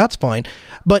updates for. That's fine.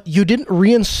 But you didn't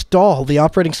reinstall the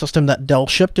operating system that Dell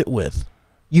shipped it with.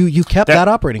 You kept that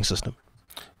operating system.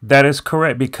 That is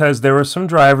correct, because there were some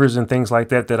drivers and things like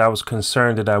that I was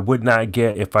concerned that I would not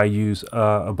get if I use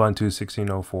Ubuntu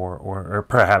 16.04 or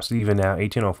perhaps even now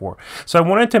 18.04. So I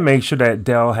wanted to make sure that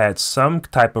Dell had some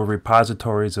type of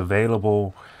repositories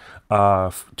available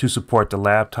to support the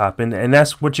laptop, and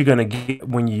that's what you're going to get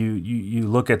when you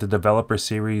look at the developer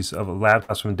series of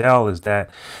laptops from Dell, is that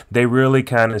they really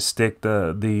kind of stick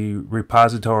the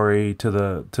repository to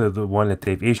the one that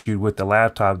they've issued with the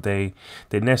laptop. They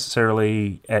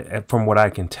necessarily, from what I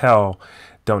can tell,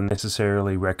 don't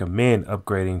necessarily recommend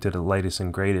upgrading to the latest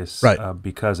and greatest, right.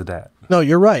 Because of that. No,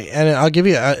 you're right, and I'll give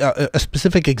you a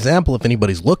specific example if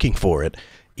anybody's looking for it.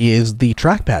 Is the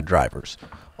trackpad drivers.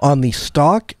 On the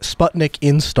stock Sputnik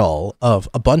install of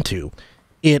Ubuntu,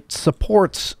 it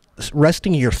supports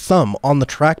resting your thumb on the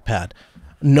trackpad.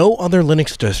 No other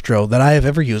Linux distro that I have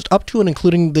ever used, up to and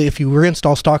including if you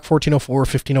reinstall stock 14.04,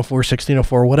 15.04,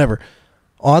 16.04, whatever,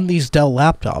 on these Dell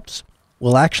laptops,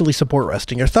 will actually support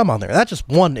resting your thumb on there. That's just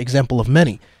one example of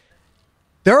many.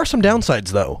 There are some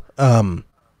downsides, though.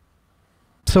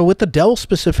 So with the Dell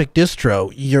specific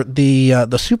distro,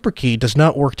 the super key does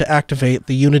not work to activate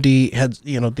the Unity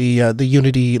the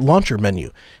Unity launcher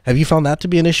menu. Have you found that to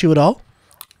be an issue at all?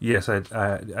 Yes,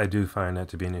 I do find that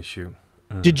to be an issue.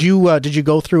 Mm. Did you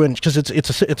go through and, because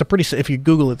it's a pretty, if you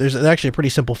Google it, there's actually a pretty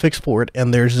simple fix for it,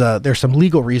 and there's some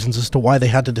legal reasons as to why they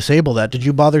had to disable that. Did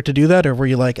you bother to do that, or were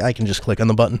you like, I can just click on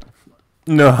the button?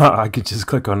 No, I could just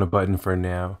click on the button for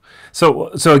now.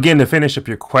 So again, to finish up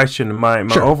your question, my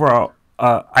Sure. overall.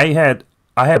 I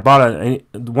had bought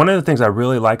one of the things I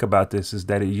really like about this is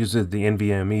that it uses the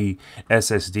NVMe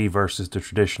SSD versus the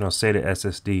traditional SATA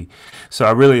SSD. So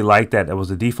I really like that. That was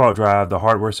the default drive. The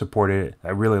hardware supported it. I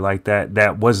really like that.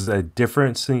 That was a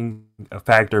differencing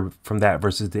factor from that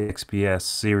versus the XPS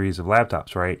series of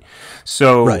laptops, right?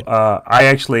 So Right. I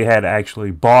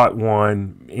actually bought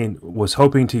one and was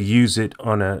hoping to use it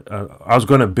on I was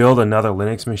going to build another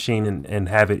Linux machine and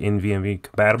have it NVMe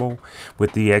compatible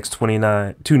with the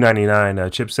X299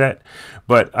 chipset.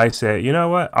 But I said, you know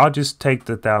what? I'll just take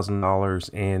the $1,000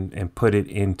 and put it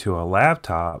into a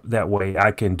laptop. That way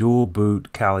I can dual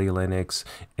boot Kali Linux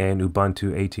and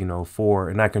Ubuntu 18.04,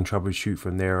 and I can troubleshoot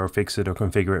from there or fix it or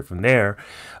configure it from there.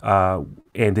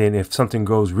 And then if something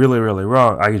goes really, really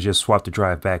wrong, I can just swap the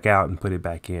drive back out and put it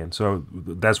back in. So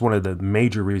that's one of the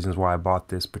major reasons why I bought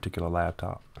this particular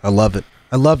laptop. I love it.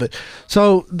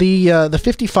 So the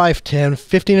 5510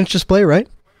 15-inch display, right?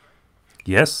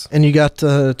 Yes. And you got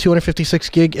 256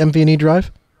 gig NVMe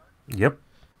drive? Yep.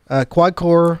 Quad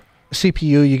core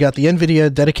CPU, you got the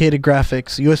NVIDIA dedicated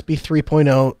graphics, USB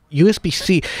 3.0,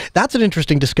 USB-C. That's an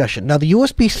interesting discussion. Now, the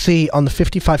USB-C on the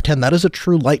 5510, that is a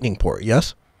true Lightning port,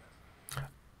 yes?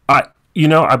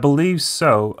 I believe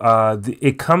so.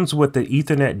 It comes with the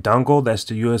Ethernet dongle. That's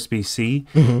the USB-C.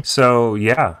 Mm-hmm. So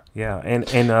yeah. And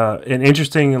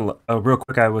interesting. Real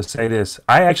quick, I would say this.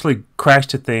 I actually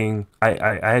crashed the thing.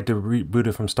 I had to reboot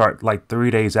it from start like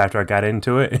 3 days after I got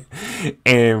into it,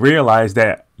 and realized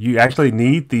that you actually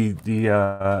need the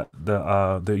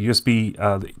USB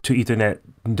to Ethernet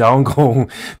dongle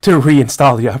to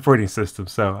reinstall the operating system.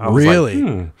 So I was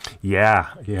like,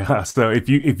 yeah. So if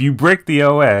you break the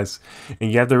OS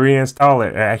and you have to reinstall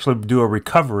it, actually do a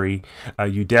recovery,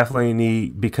 you definitely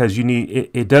need, because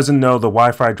it doesn't know the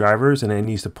Wi-Fi drivers and it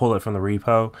needs to pull it from the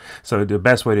repo. So the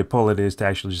best way to pull it is to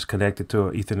actually just connect it to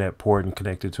an Ethernet port and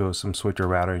connect it to some switcher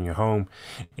router in your home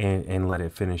and let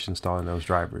it finish installing those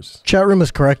drivers. Chat room is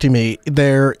correcting me.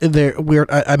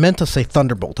 I meant to say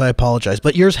Thunderbolt. I apologize,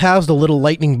 but yours has the little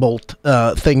lightning bolt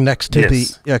thing next to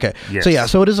Yes. the. Okay,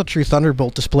 Yes. so it is a true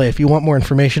Thunderbolt display. If you want more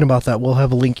information about that, we'll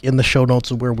have a link in the show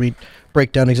notes where we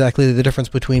break down exactly the difference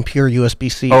between pure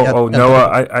USB-C.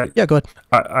 Noah, yeah, go ahead.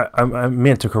 I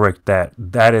meant to correct that.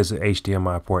 That is an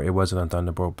HDMI port. It wasn't a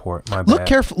Thunderbolt port. My Look bad.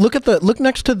 careful. Look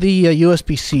next to the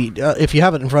USB-C. If you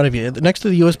have it in front of you, next to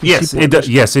the USB-C. Yes, port, it does.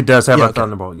 Yes, it does have a okay.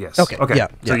 Thunderbolt. Yes. Okay. Yeah.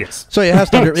 So yes. So it has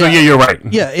Thunderbolt. So you're right.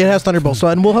 Yeah, it has Thunderbolt. So,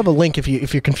 and we'll have a link if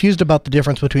you're confused about the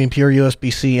difference between pure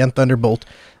USB-C and Thunderbolt.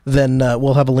 Then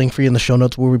we'll have a link for you in the show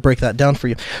notes where we break that down for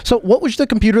you. So, what was the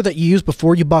computer that you used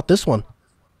before you bought this one?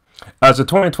 It's a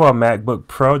 2012 MacBook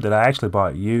Pro that I actually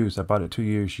bought used. I bought it 2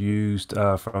 years used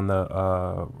from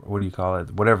the what do you call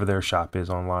it? Whatever their shop is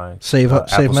online. Save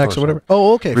Max or whatever.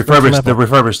 Oh, okay. Refurbished, the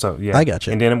refurbished stuff. Yeah, I got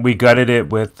you. And then we gutted it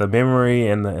with the memory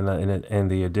and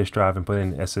the disk drive and put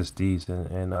in SSDs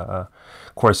and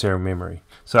Corsair memory.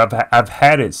 So I've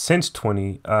had it since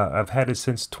 20. I've had it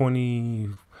since 20.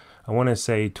 I want to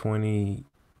say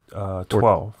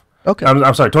 2012. Okay.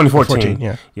 I'm sorry, 2014.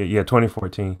 Yeah,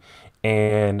 2014.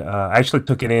 And I actually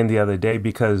took it in the other day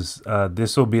because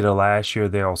this will be the last year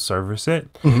they'll service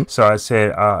it. Mm-hmm. So I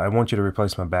said, I want you to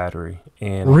replace my battery.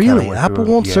 And really? Apple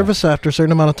won't service after a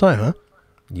certain amount of time, huh?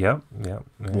 Yep.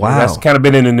 Wow. That's kind of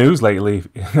been in the news lately.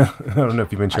 I don't know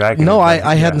if you've been tracking. No,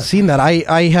 I hadn't seen that.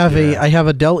 I have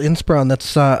a Dell Inspiron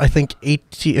that's I think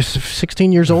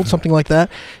 16 years old, something like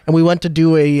that. And we went to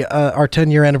do our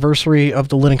 10-year anniversary of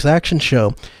the Linux Action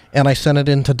Show, and I sent it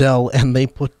into Dell, and they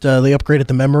upgraded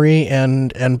the memory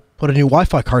and put a new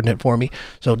Wi-Fi card in it for me.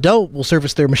 So Dell will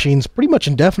service their machines pretty much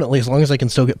indefinitely as long as I can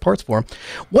still get parts for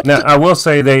them. I will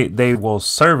say they will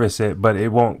service it, but it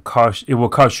will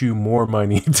cost you more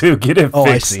money to get it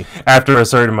fixed after a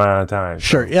certain amount of time.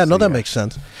 Sure. That makes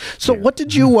sense. So what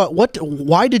did you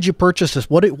why did you purchase this?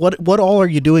 What all are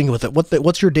you doing with it?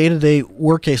 What's your day-to-day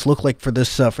work case look like for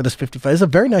this 55? It's a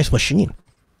very nice machine.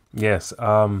 Yes.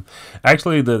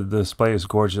 Actually, the display is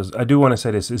gorgeous. I do want to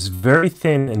say this. It's very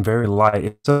thin and very light.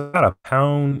 It's about a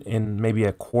pound and maybe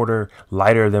a quarter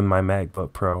lighter than my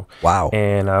MacBook Pro. Wow.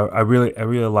 And I really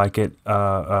like it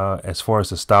as far as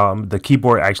the style. The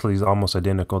keyboard actually is almost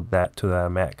identical to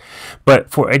that Mac.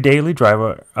 But for a daily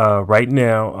driver, right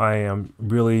now, I am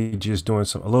really just doing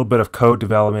a little bit of code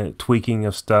development, tweaking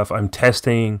of stuff. I'm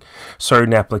testing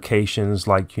certain applications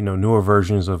like, newer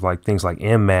versions of like things like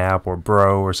Mmap or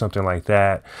Bro or something like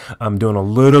that. I'm doing a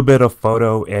little bit of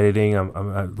photo editing.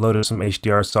 I loaded some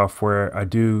HDR software. I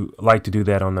do like to do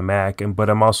that on the Mac, but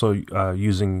I'm also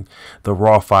using the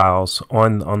raw files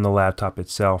on the laptop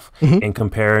itself and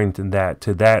comparing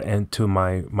that and to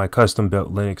my custom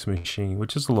built Linux machine,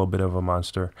 which is a little bit of a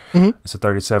monster. It's a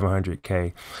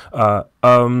 3700K.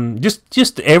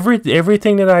 Just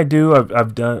everything that I do,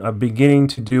 I've done. I'm beginning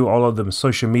to do all of the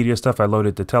social media stuff. I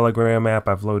loaded the Telegram app.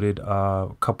 I've loaded a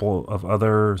couple of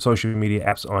other social media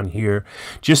apps on here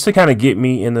just to kind of get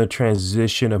me in the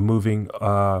transition of moving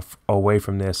away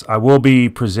from this. I will be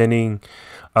presenting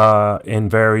in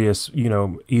various,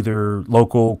 either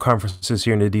local conferences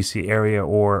here in the DC area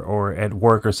or at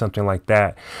work or something like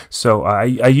that. So I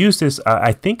use this.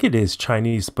 I think it is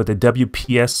Chinese, but the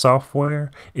WPS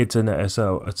software. It's a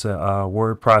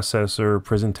word processor,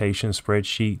 presentation,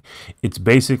 spreadsheet. It's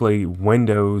basically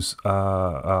Windows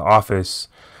Office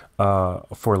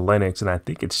for Linux, and I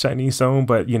think it's Chinese owned,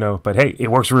 but hey,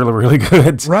 it works really, really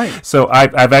good. Right. So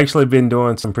I've actually been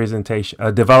doing some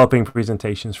developing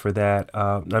presentations for that.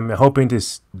 I'm hoping to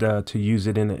use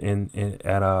it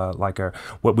at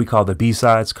what we call the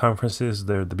B-Sides conferences.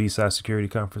 They're the B-Sides security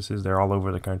conferences. They're all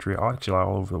over the country, actually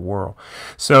all over the world.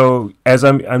 So as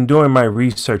I'm doing my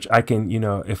research, I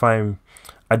can,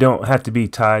 I don't have to be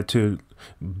tied to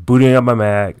booting up my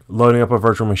Mac, loading up a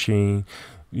virtual machine,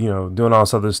 doing all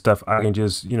this other stuff. I can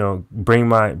just,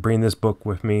 bring this book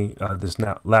with me, this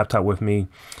laptop with me.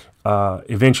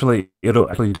 Eventually it'll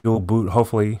actually dual boot.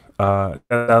 Hopefully,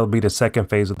 that'll be the second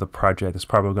phase of the project. It's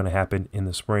probably going to happen in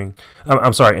the spring.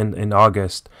 I'm sorry, in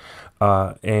August.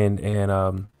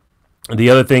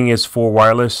 The other thing is for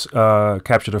wireless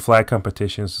capture the flag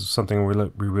competitions. Something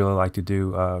we really like to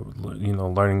do.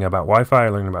 Learning about Wi-Fi,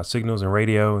 learning about signals and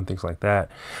radio and things like that.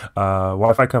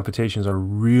 Wi-Fi competitions are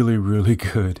really, really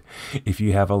good if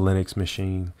you have a Linux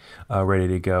machine ready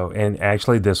to go. And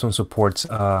actually, this one supports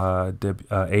the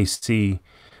AC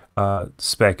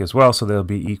spec as well, so they'll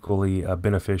be equally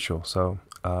beneficial. So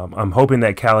I'm hoping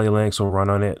that Kali Linux will run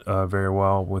on it very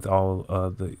well with all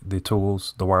the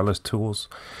tools, the wireless tools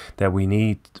that we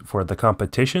need for the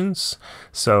competitions.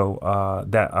 So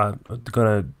that I'm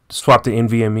going to swap the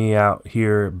NVMe out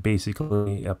here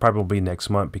basically probably next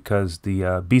month because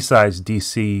the B-Sides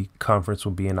DC conference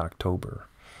will be in October.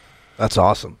 That's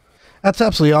awesome. That's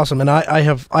absolutely awesome. And I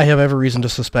have every reason to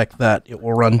suspect that it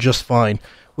will run just fine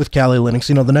with Kali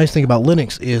Linux. The nice thing about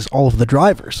Linux is all of the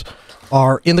drivers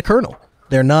are in the kernel.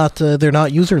 They're not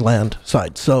user land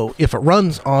side. So if it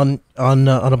runs on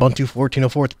Ubuntu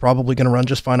 14.04, it's probably going to run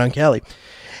just fine on Kali.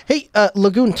 Hey,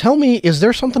 Lagoon, tell me, is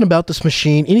there something about this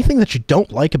machine, anything that you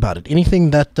don't like about it,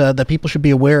 anything that people should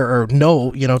be aware or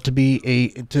know, to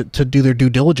do their due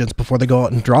diligence before they go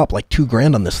out and drop like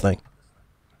 $2,000 on this thing?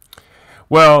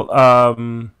 Well,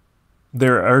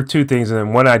 There are two things,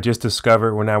 and one I just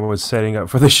discovered when I was setting up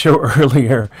for the show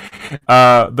earlier.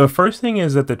 The first thing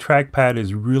is that the trackpad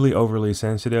is really overly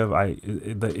sensitive.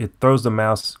 It throws the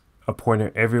mouse a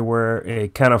pointer everywhere.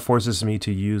 It kind of forces me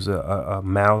to use a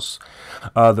mouse.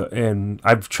 And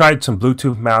I've tried some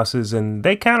Bluetooth mouses, and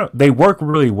they work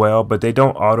really well, but they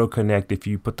don't auto connect if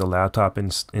you put the laptop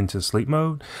into sleep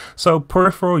mode. So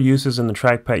peripheral uses and the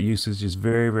trackpad usage is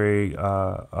very, very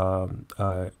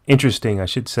interesting, I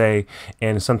should say,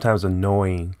 and sometimes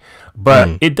annoying,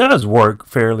 but it does work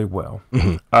fairly well.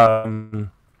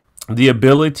 The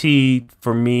ability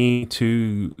for me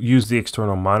to use the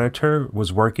external monitor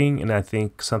was working, and I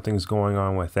think something's going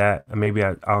on with that. Maybe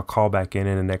I'll call back in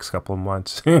the next couple of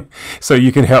months so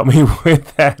you can help me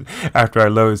with that after I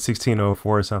load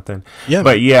 1604 or something. Yeah.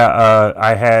 But yeah,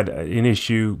 I had an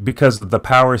issue because the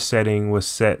power setting was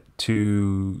set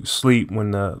to sleep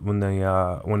when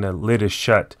the lid is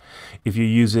shut. If you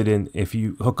use it if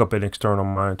you hook up an external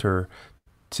monitor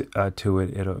to it,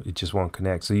 it just won't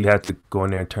connect. So you have to go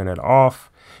in there and turn it off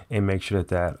and make sure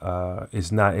that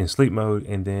is not in sleep mode.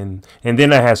 And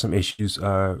then I had some issues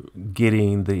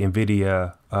getting the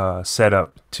NVIDIA set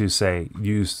up to say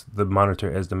use the monitor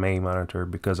as the main monitor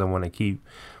because I want to keep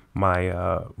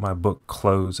my my book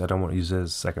closed. I don't want to use it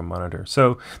as a second monitor.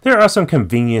 So there are some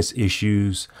convenience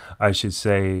issues, I should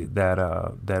say, that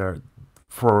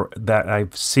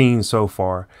I've seen so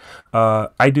far.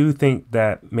 I do think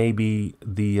that maybe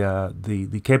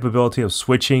the capability of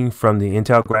switching from the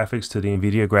Intel graphics to the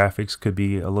NVIDIA graphics could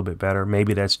be a little bit better.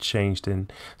 Maybe that's changed in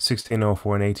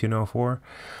 1604 and 1804.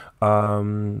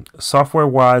 Software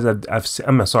wise,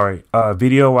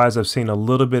 video wise, I've seen a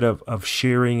little bit of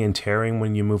shearing and tearing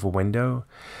when you move a window.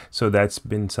 So that's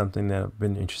been something that I've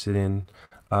been interested in,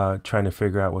 trying to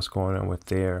figure out what's going on with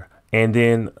there. And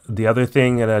then the other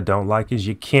thing that I don't like is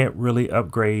you can't really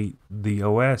upgrade the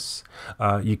OS.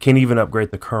 You can't even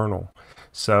upgrade the kernel.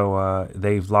 So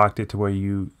they've locked it to where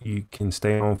you can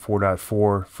stay on 4.4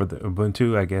 for the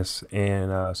Ubuntu, I guess.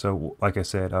 And so, like I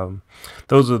said,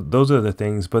 those are the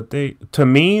things. But to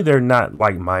me, they're not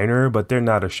like minor, but they're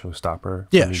not a showstopper.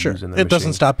 Yeah, sure. It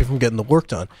doesn't stop you from getting the work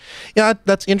done. Yeah,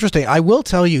 that's interesting. I will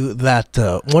tell you that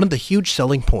one of the huge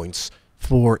selling points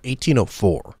for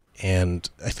 1804, and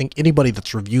I think anybody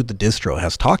that's reviewed the distro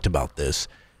has talked about this,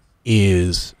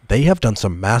 is they have done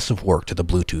some massive work to the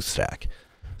Bluetooth stack.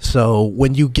 So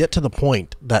when you get to the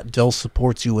point that Dell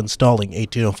supports you installing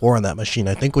 1804 on that machine,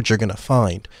 I think what you're going to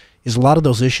find is a lot of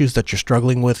those issues that you're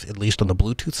struggling with, at least on the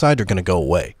Bluetooth side, are going to go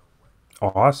away.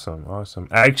 Awesome.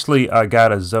 Actually, I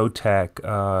got a Zotac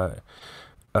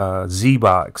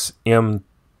Z-Box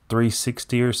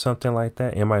M360 or something like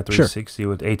that, MI360 sure.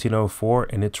 with 1804,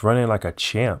 and it's running like a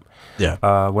champ. Yeah.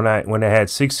 When I had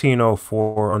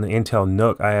 1604 on the Intel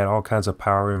NUC, I had all kinds of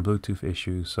power and Bluetooth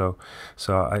issues. So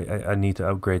I need to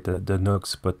upgrade the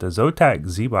NUCs. But the Zotac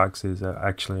Z-Box is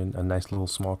actually a nice little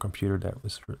small computer that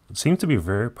seems to be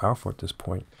very powerful at this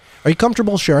point. Are you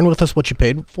comfortable sharing with us what you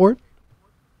paid for it?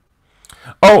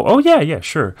 Oh yeah,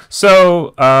 sure.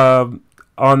 So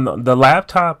on the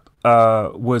laptop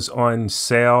was on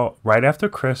sale right after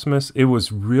Christmas. It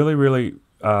was really, really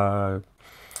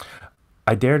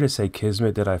I dare to say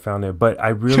kismet that I found it, but I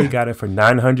really got it for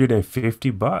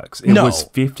 $950. It was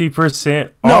 50%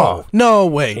 off. No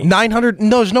way. 900?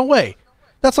 No, there's no way.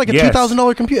 That's like a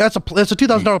 $2,000 computer. That's a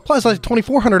 $2,000 plus. That's a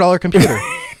 $2,400 computer.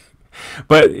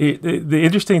 But the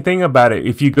interesting thing about it,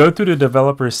 if you go through the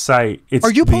developer's site, it's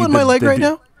Are you pulling my leg right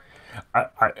now?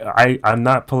 I'm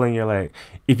not pulling your leg.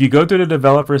 If you go to the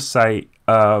developer's site,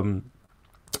 the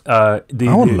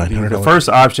first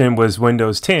option was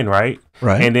Windows 10, right?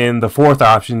 Right. And then the fourth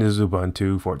option is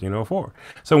Ubuntu 14.04.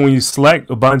 So when you select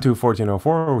Ubuntu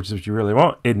 14.04, which is what you really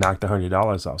want, it knocked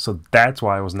 $100 off. So that's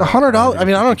why it was not $100. I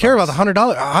mean, I don't care about the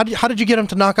 $100. How did you get them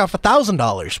to knock off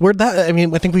 $1,000? Where'd that? I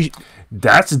mean, I think we.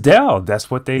 That's Dell.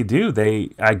 That's what they do.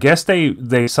 I guess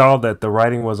they saw that the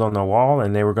writing was on the wall,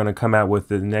 and they were going to come out with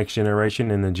the next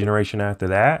generation and the generation after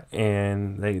that,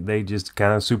 and they just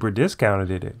kind of super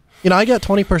discounted it. You know, I got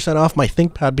 20% off my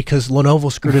ThinkPad because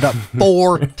Lenovo screwed it up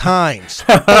 4 times.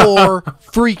 4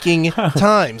 freaking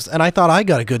times. And I thought I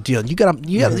got a good deal. You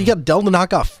got Dell to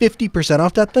knock off 50%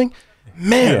 off that thing?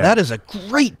 Man, that is a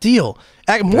great deal.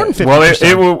 More than 50%.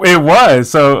 Well, it was.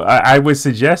 So I would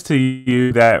suggest to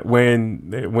you that when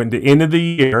the end of the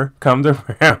year comes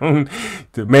around,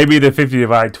 maybe the 50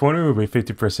 divided 20 will be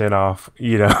 50% off.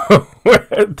 You know,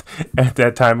 at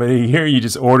that time of the year, you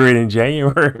just order it in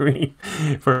January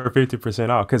for 50%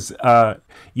 off. Because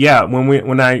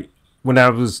when I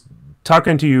was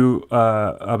talking to you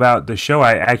about the show,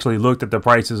 I actually looked at the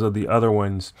prices of the other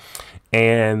ones.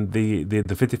 and the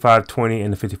 5520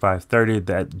 and the 5530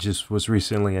 that just was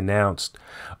recently announced.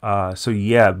 So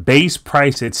yeah, base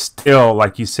price, it's still,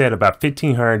 like you said, about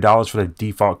 $1,500 for the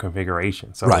default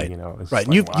configuration. So right, you know, it's right.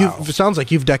 like, You've it sounds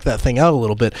like you've decked that thing out a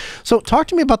little bit. So talk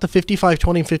to me about the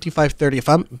 5520 and 5530. If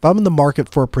I'm in the market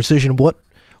for precision, what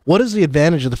is the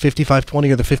advantage of the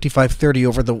 5520 or the 5530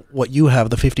 over what you have,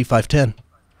 the 5510?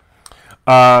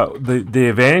 The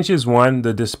advantage is, one,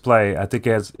 the display. I think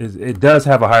it does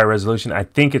have a higher resolution. I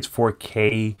think it's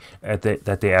 4K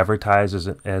that they advertise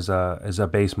as a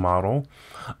base model.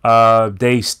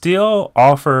 They still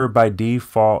offer by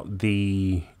default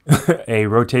the a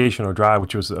rotational drive,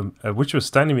 which was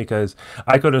stunning, because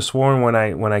I could have sworn when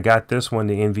I got this one,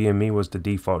 the NVMe was the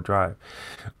default drive.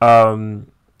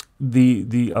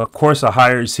 The of course, a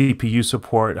higher CPU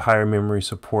support, higher memory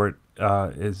support.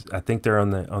 I think they're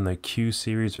on the Q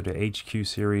series or the HQ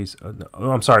series.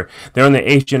 I'm sorry, they're on the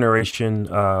 8th generation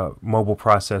mobile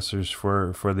processors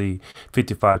for the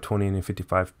 5520 and the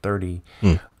 5530.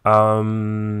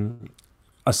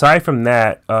 Aside from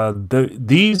that,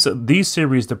 these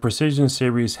series, the Precision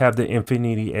series, have the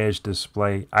Infinity Edge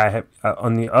display. I have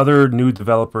on the other newer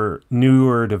developer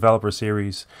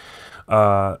series.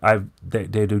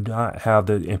 They do not have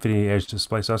the Infinity Edge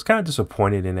display, so I was kind of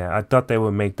disappointed in that. I thought they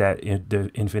would make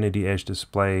the Infinity Edge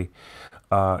display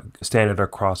standard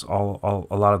across a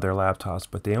lot of their laptops,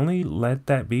 but they only let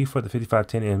that be for the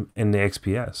 5510 and the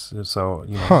XPS. So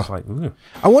it's like, ooh.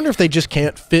 I wonder if they just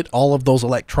can't fit all of those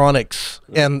electronics,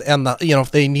 and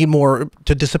if they need more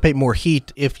to dissipate more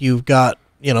heat. If you've got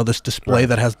this display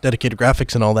that has dedicated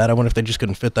graphics and all that, I wonder if they just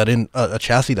couldn't fit that in a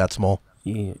chassis that small.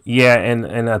 Yeah,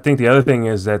 and I think the other thing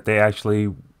is that they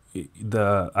actually,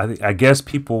 I guess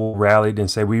people rallied and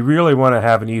said, we really want to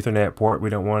have an Ethernet port. We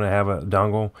don't want to have a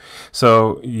dongle.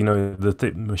 So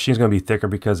the machine's going to be thicker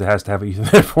because it has to have an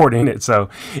Ethernet port in it. So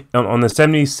on the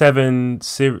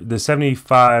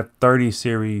 7530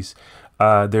 series,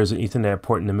 there's an Ethernet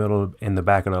port in the middle, in the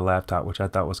back of the laptop, which I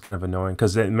thought was kind of annoying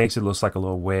because it makes it look like a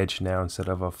little wedge now instead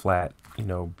of a flat,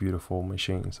 beautiful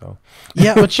machine. So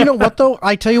yeah, but you know what though?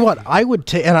 I tell you what, I would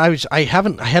take, and I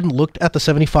hadn't looked at the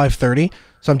 7530,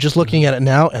 so I'm just looking at it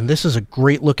now, and this is a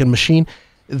great looking machine.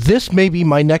 This may be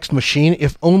my next machine,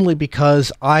 if only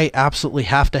because I absolutely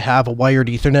have to have a wired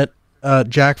Ethernet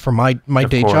jack for my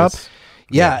day job.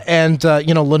 Yeah, and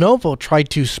Lenovo tried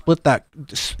to split that.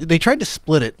 They tried to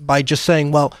split it by just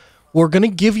saying, well, we're going to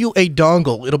give you a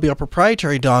dongle. It'll be a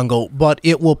proprietary dongle, but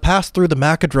it will pass through the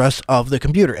MAC address of the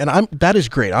computer. And that is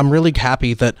great. I'm really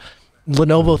happy that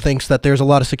Lenovo thinks that there's a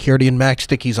lot of security in MAC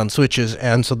stickies on switches,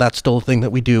 and so that's still a thing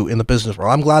that we do in the business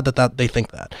world. I'm glad that they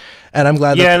think that, and I'm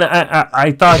glad. Yeah, and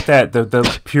I thought that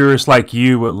the purists like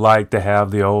you would like to have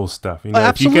the old stuff.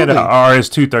 If you get an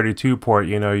RS-232 port,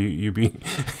 you'd be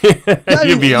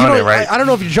you'd be on it, right? I don't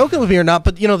know if you're joking with me or not,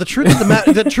 but the truth of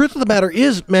the truth of the matter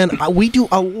is, man, we do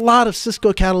a lot of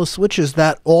Cisco Catalyst switches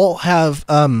that all have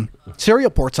serial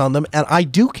ports on them, and I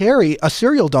do carry a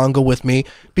serial dongle with me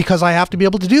because I have to be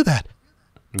able to do that.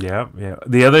 Yeah.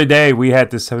 The other day we had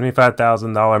this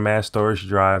 $75,000 mass storage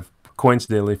drive,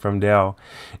 coincidentally from Dell,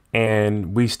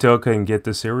 and we still couldn't get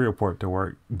the serial port to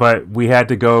work. But we had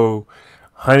to go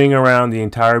hunting around the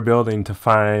entire building to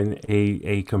find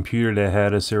a computer that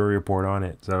had a serial port on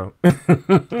it. So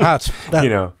that's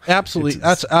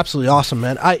absolutely awesome,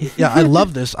 man. I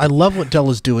love this. I love what Dell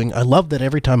is doing. I love that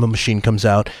every time a machine comes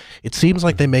out, it seems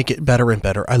like they make it better and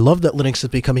better. I love that Linux is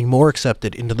becoming more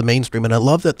accepted into the mainstream, and I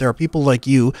love that there are people like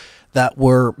you that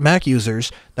were Mac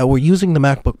users that were using the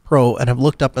MacBook Pro and have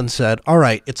looked up and said, all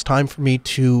right, it's time for me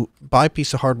to buy a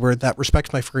piece of hardware that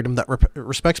respects my freedom, that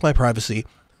respects my privacy,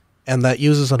 and that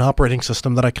uses an operating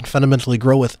system that I can fundamentally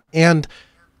grow with. And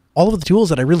all of the tools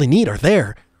that I really need are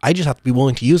there. I just have to be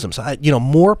willing to use them. So,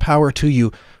 more power to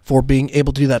you for being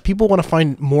able to do that. People want to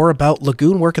find more about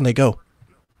Lagoon. Where can they go?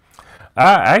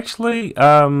 Actually,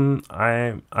 I'm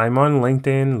on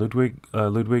LinkedIn,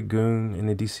 Ludwig Goon in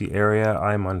the DC area.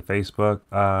 I'm on Facebook.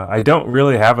 I don't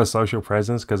really have a social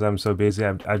presence because I'm so busy.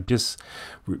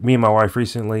 Me and my wife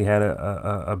recently had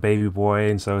a baby boy,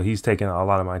 and so he's taking a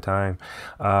lot of my time.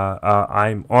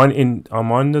 I'm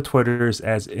on the Twitters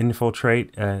as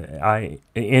Infiltrate,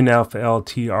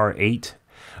 INFLTR8.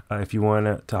 If you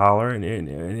want to holler,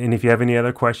 and if you have any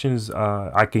other questions,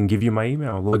 I can give you my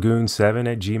email,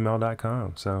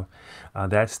 lagoon7@gmail.com. So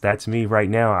that's me right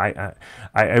now.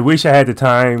 I wish I had the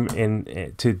time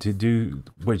to do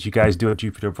what you guys do at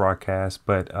Jupiter Broadcast,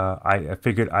 but I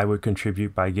figured I would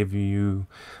contribute by giving you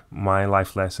my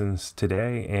life lessons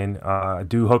today. And I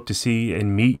do hope to see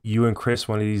and meet you and Chris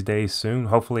one of these days soon,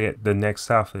 hopefully at the next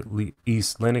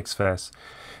Southeast Linux Fest.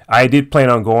 I did plan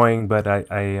on going, but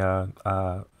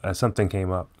something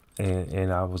came up.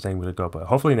 And I was able to go, but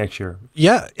hopefully next year.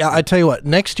 Yeah, I tell you what,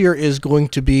 next year is going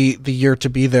to be the year to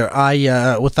be there.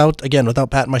 Without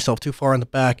patting myself too far in the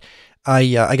back,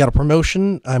 I got a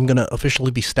promotion. I'm going to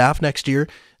officially be staff next year.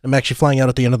 I'm actually flying out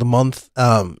at the end of the month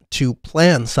to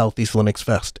plan Southeast Linux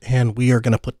Fest, and we are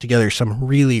going to put together some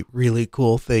really, really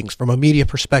cool things. From a media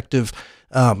perspective,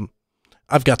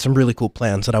 I've got some really cool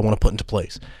plans that I want to put into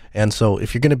place. And so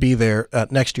if you're going to be there,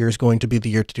 next year is going to be the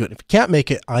year to do it. If you can't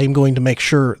make it, I'm going to make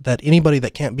sure that anybody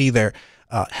that can't be there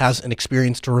has an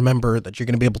experience to remember, that you're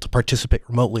going to be able to participate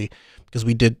remotely, because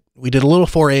we did a little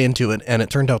foray into it, and it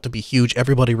turned out to be huge.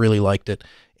 Everybody really liked it,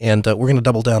 and we're going to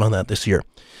double down on that this year.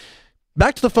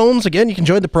 Back to the phones. Again, you can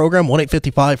join the program,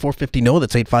 1-855-450-NOAH.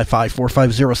 That's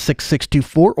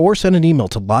 855-450-6624, or send an email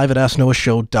to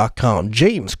live@asknoahshow.com.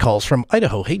 James calls from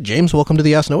Idaho. Hey, James, welcome to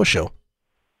the Ask Noah Show.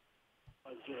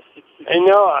 Hey,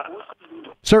 Noah.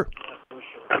 Sir.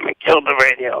 I'm going to kill the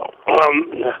radio.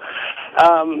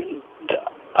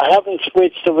 I haven't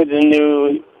switched over the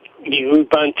new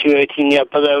Ubuntu 18 yet,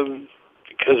 but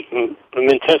because I'm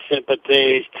in testing, but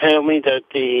they tell me that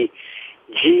the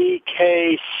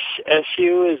GKSU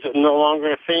is no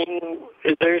longer a thing.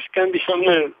 Is there going to be something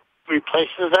that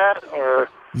replaces that, or?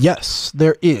 Yes,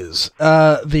 there is.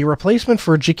 The replacement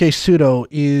for GK sudo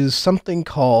is something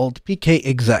called PK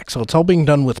exec. So it's all being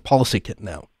done with PolicyKit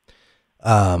now.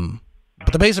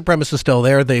 But the basic premise is still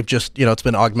there. They've just, it's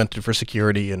been augmented for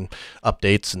security and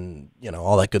updates and,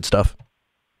 all that good stuff.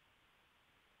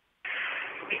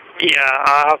 Yeah,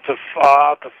 I'll have to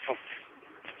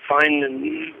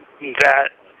find that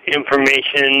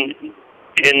information,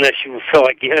 unless you feel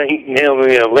like mail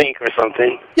me a link or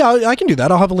something. Yeah, I can do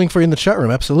that. I'll have a link for you in the chat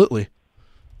room. Absolutely.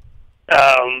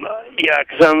 Yeah,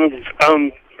 because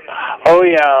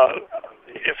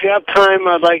if you have time,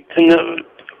 I'd like to know,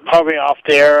 probably off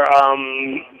there,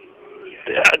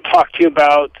 talk to you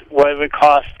about what it would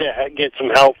cost to get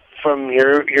some help from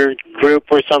your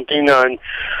group or something on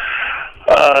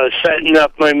setting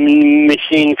up my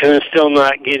machine, because I'm still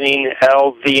not getting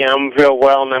LVM real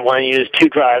well, and I want to use two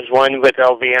drives, one with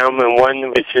LVM and one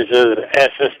which is a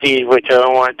SSD, which I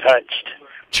don't want touched.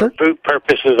 Sure. For boot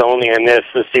purposes only on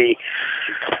SSD.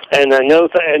 And I know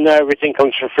that everything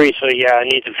comes for free, so yeah, I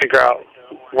need to figure out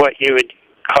what it would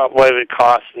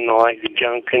cost and all that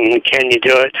junk, and can you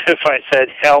do it if I said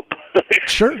help?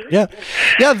 Sure. Yeah.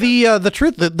 Yeah.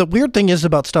 The weird thing is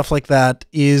about stuff like that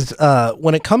is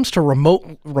when it comes to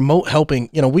remote helping,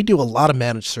 we do a lot of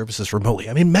managed services remotely.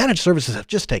 I mean, managed services have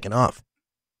just taken off.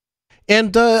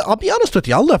 And I'll be honest with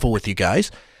you, I'll level with you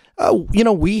guys.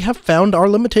 We have found our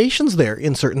limitations there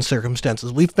in certain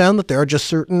circumstances. We've found that there are just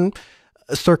certain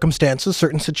circumstances,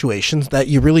 certain situations that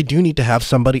you really do need to have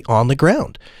somebody on the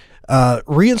ground.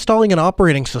 Reinstalling an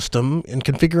operating system and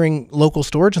configuring local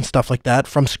storage and stuff like that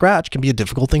from scratch can be a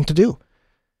difficult thing to do.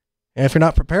 And if you're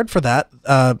not prepared for that,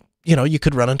 you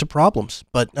could run into problems.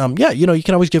 But you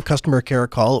can always give customer care a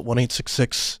call at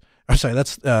 1-866. I'm sorry,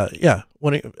 that's call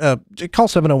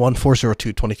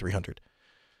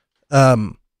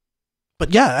 701-402-2300.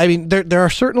 But yeah, I mean, there are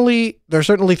certainly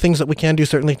things that we can do,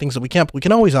 certainly things that we can't. But we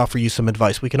can always offer you some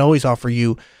advice. We can always offer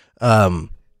you, a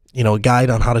guide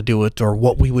on how to do it, or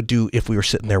what we would do if we were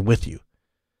sitting there with you.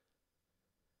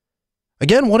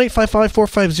 Again,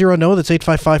 1-855-450-NOAH. That's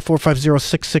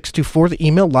 855-450-6624. The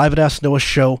email,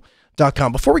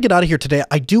 live@asknoahshow.com. Before we get out of here today,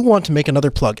 I do want to make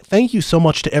another plug. Thank you so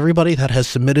much to everybody that has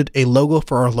submitted a logo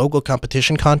for our logo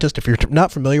competition contest. If you're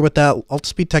not familiar with that,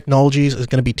 Altspeed Technologies is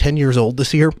going to be 10 years old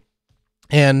this year,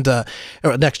 and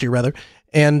next year rather.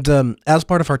 And as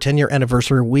part of our 10-year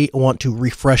anniversary, we want to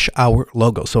refresh our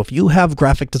logo. So if you have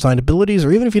graphic design abilities,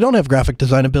 or even if you don't have graphic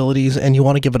design abilities and you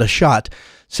want to give it a shot,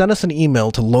 send us an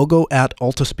email to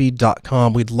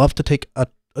logo@altaspeed.com. We'd love to take a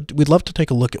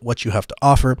look at what you have to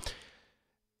offer.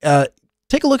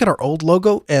 Take a look at our old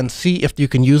logo and see if you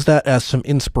can use that as some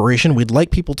inspiration. We'd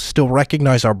like people to still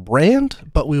recognize our brand,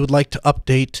 but we would like to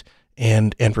update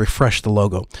and refresh the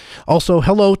logo. Also,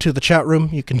 hello to the chat room.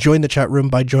 You can join the chat room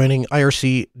by joining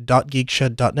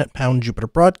irc.geekshed.net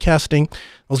 /Jupiter Broadcasting.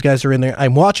 Those guys are in there.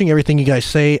 I'm watching everything you guys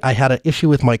say. I had an issue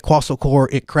with my Quasel Core.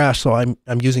 It crashed, so I'm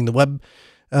using the web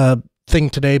thing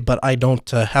today, but I don't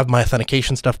have my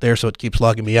authentication stuff there, so it keeps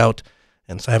logging me out.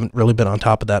 And so I haven't really been on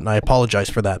top of that, and I apologize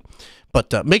for that.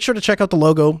 But make sure to check out the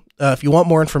logo. If you want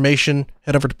more information,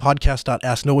 head over to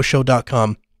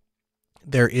podcast.asknoahshow.com.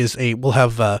 We'll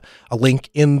have a link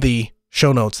in the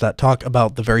show notes that talk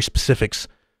about the very specifics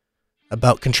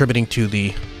about contributing to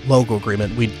the logo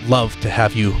agreement, we'd love to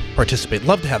have you participate.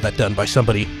 Love to have that done by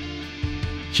somebody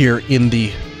here in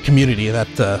the community. That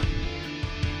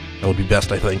would be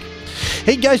best, I think.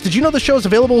 Hey guys, did you know the show is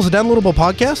available as a downloadable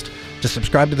podcast? To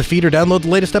subscribe to the feed or download the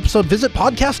latest episode, visit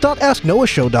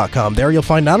podcast.asknoahshow.com. There you'll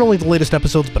find not only the latest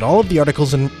episodes, but all of the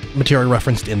articles and material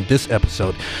referenced in this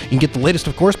episode. You can get the latest,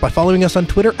 of course, by following us on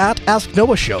Twitter at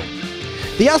AskNoahShow.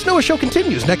 The Ask Noah Show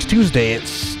continues next Tuesday.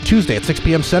 It's Tuesday at 6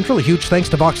 p.m. Central. A huge thanks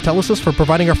to Vox Telesis for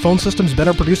providing our phone systems, Ben,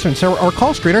 our producer, and Sarah, our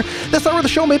call screener. This hour of the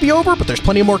show may be over, but there's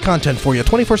plenty more content for you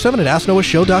 24/7 at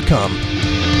AskNoahShow.com.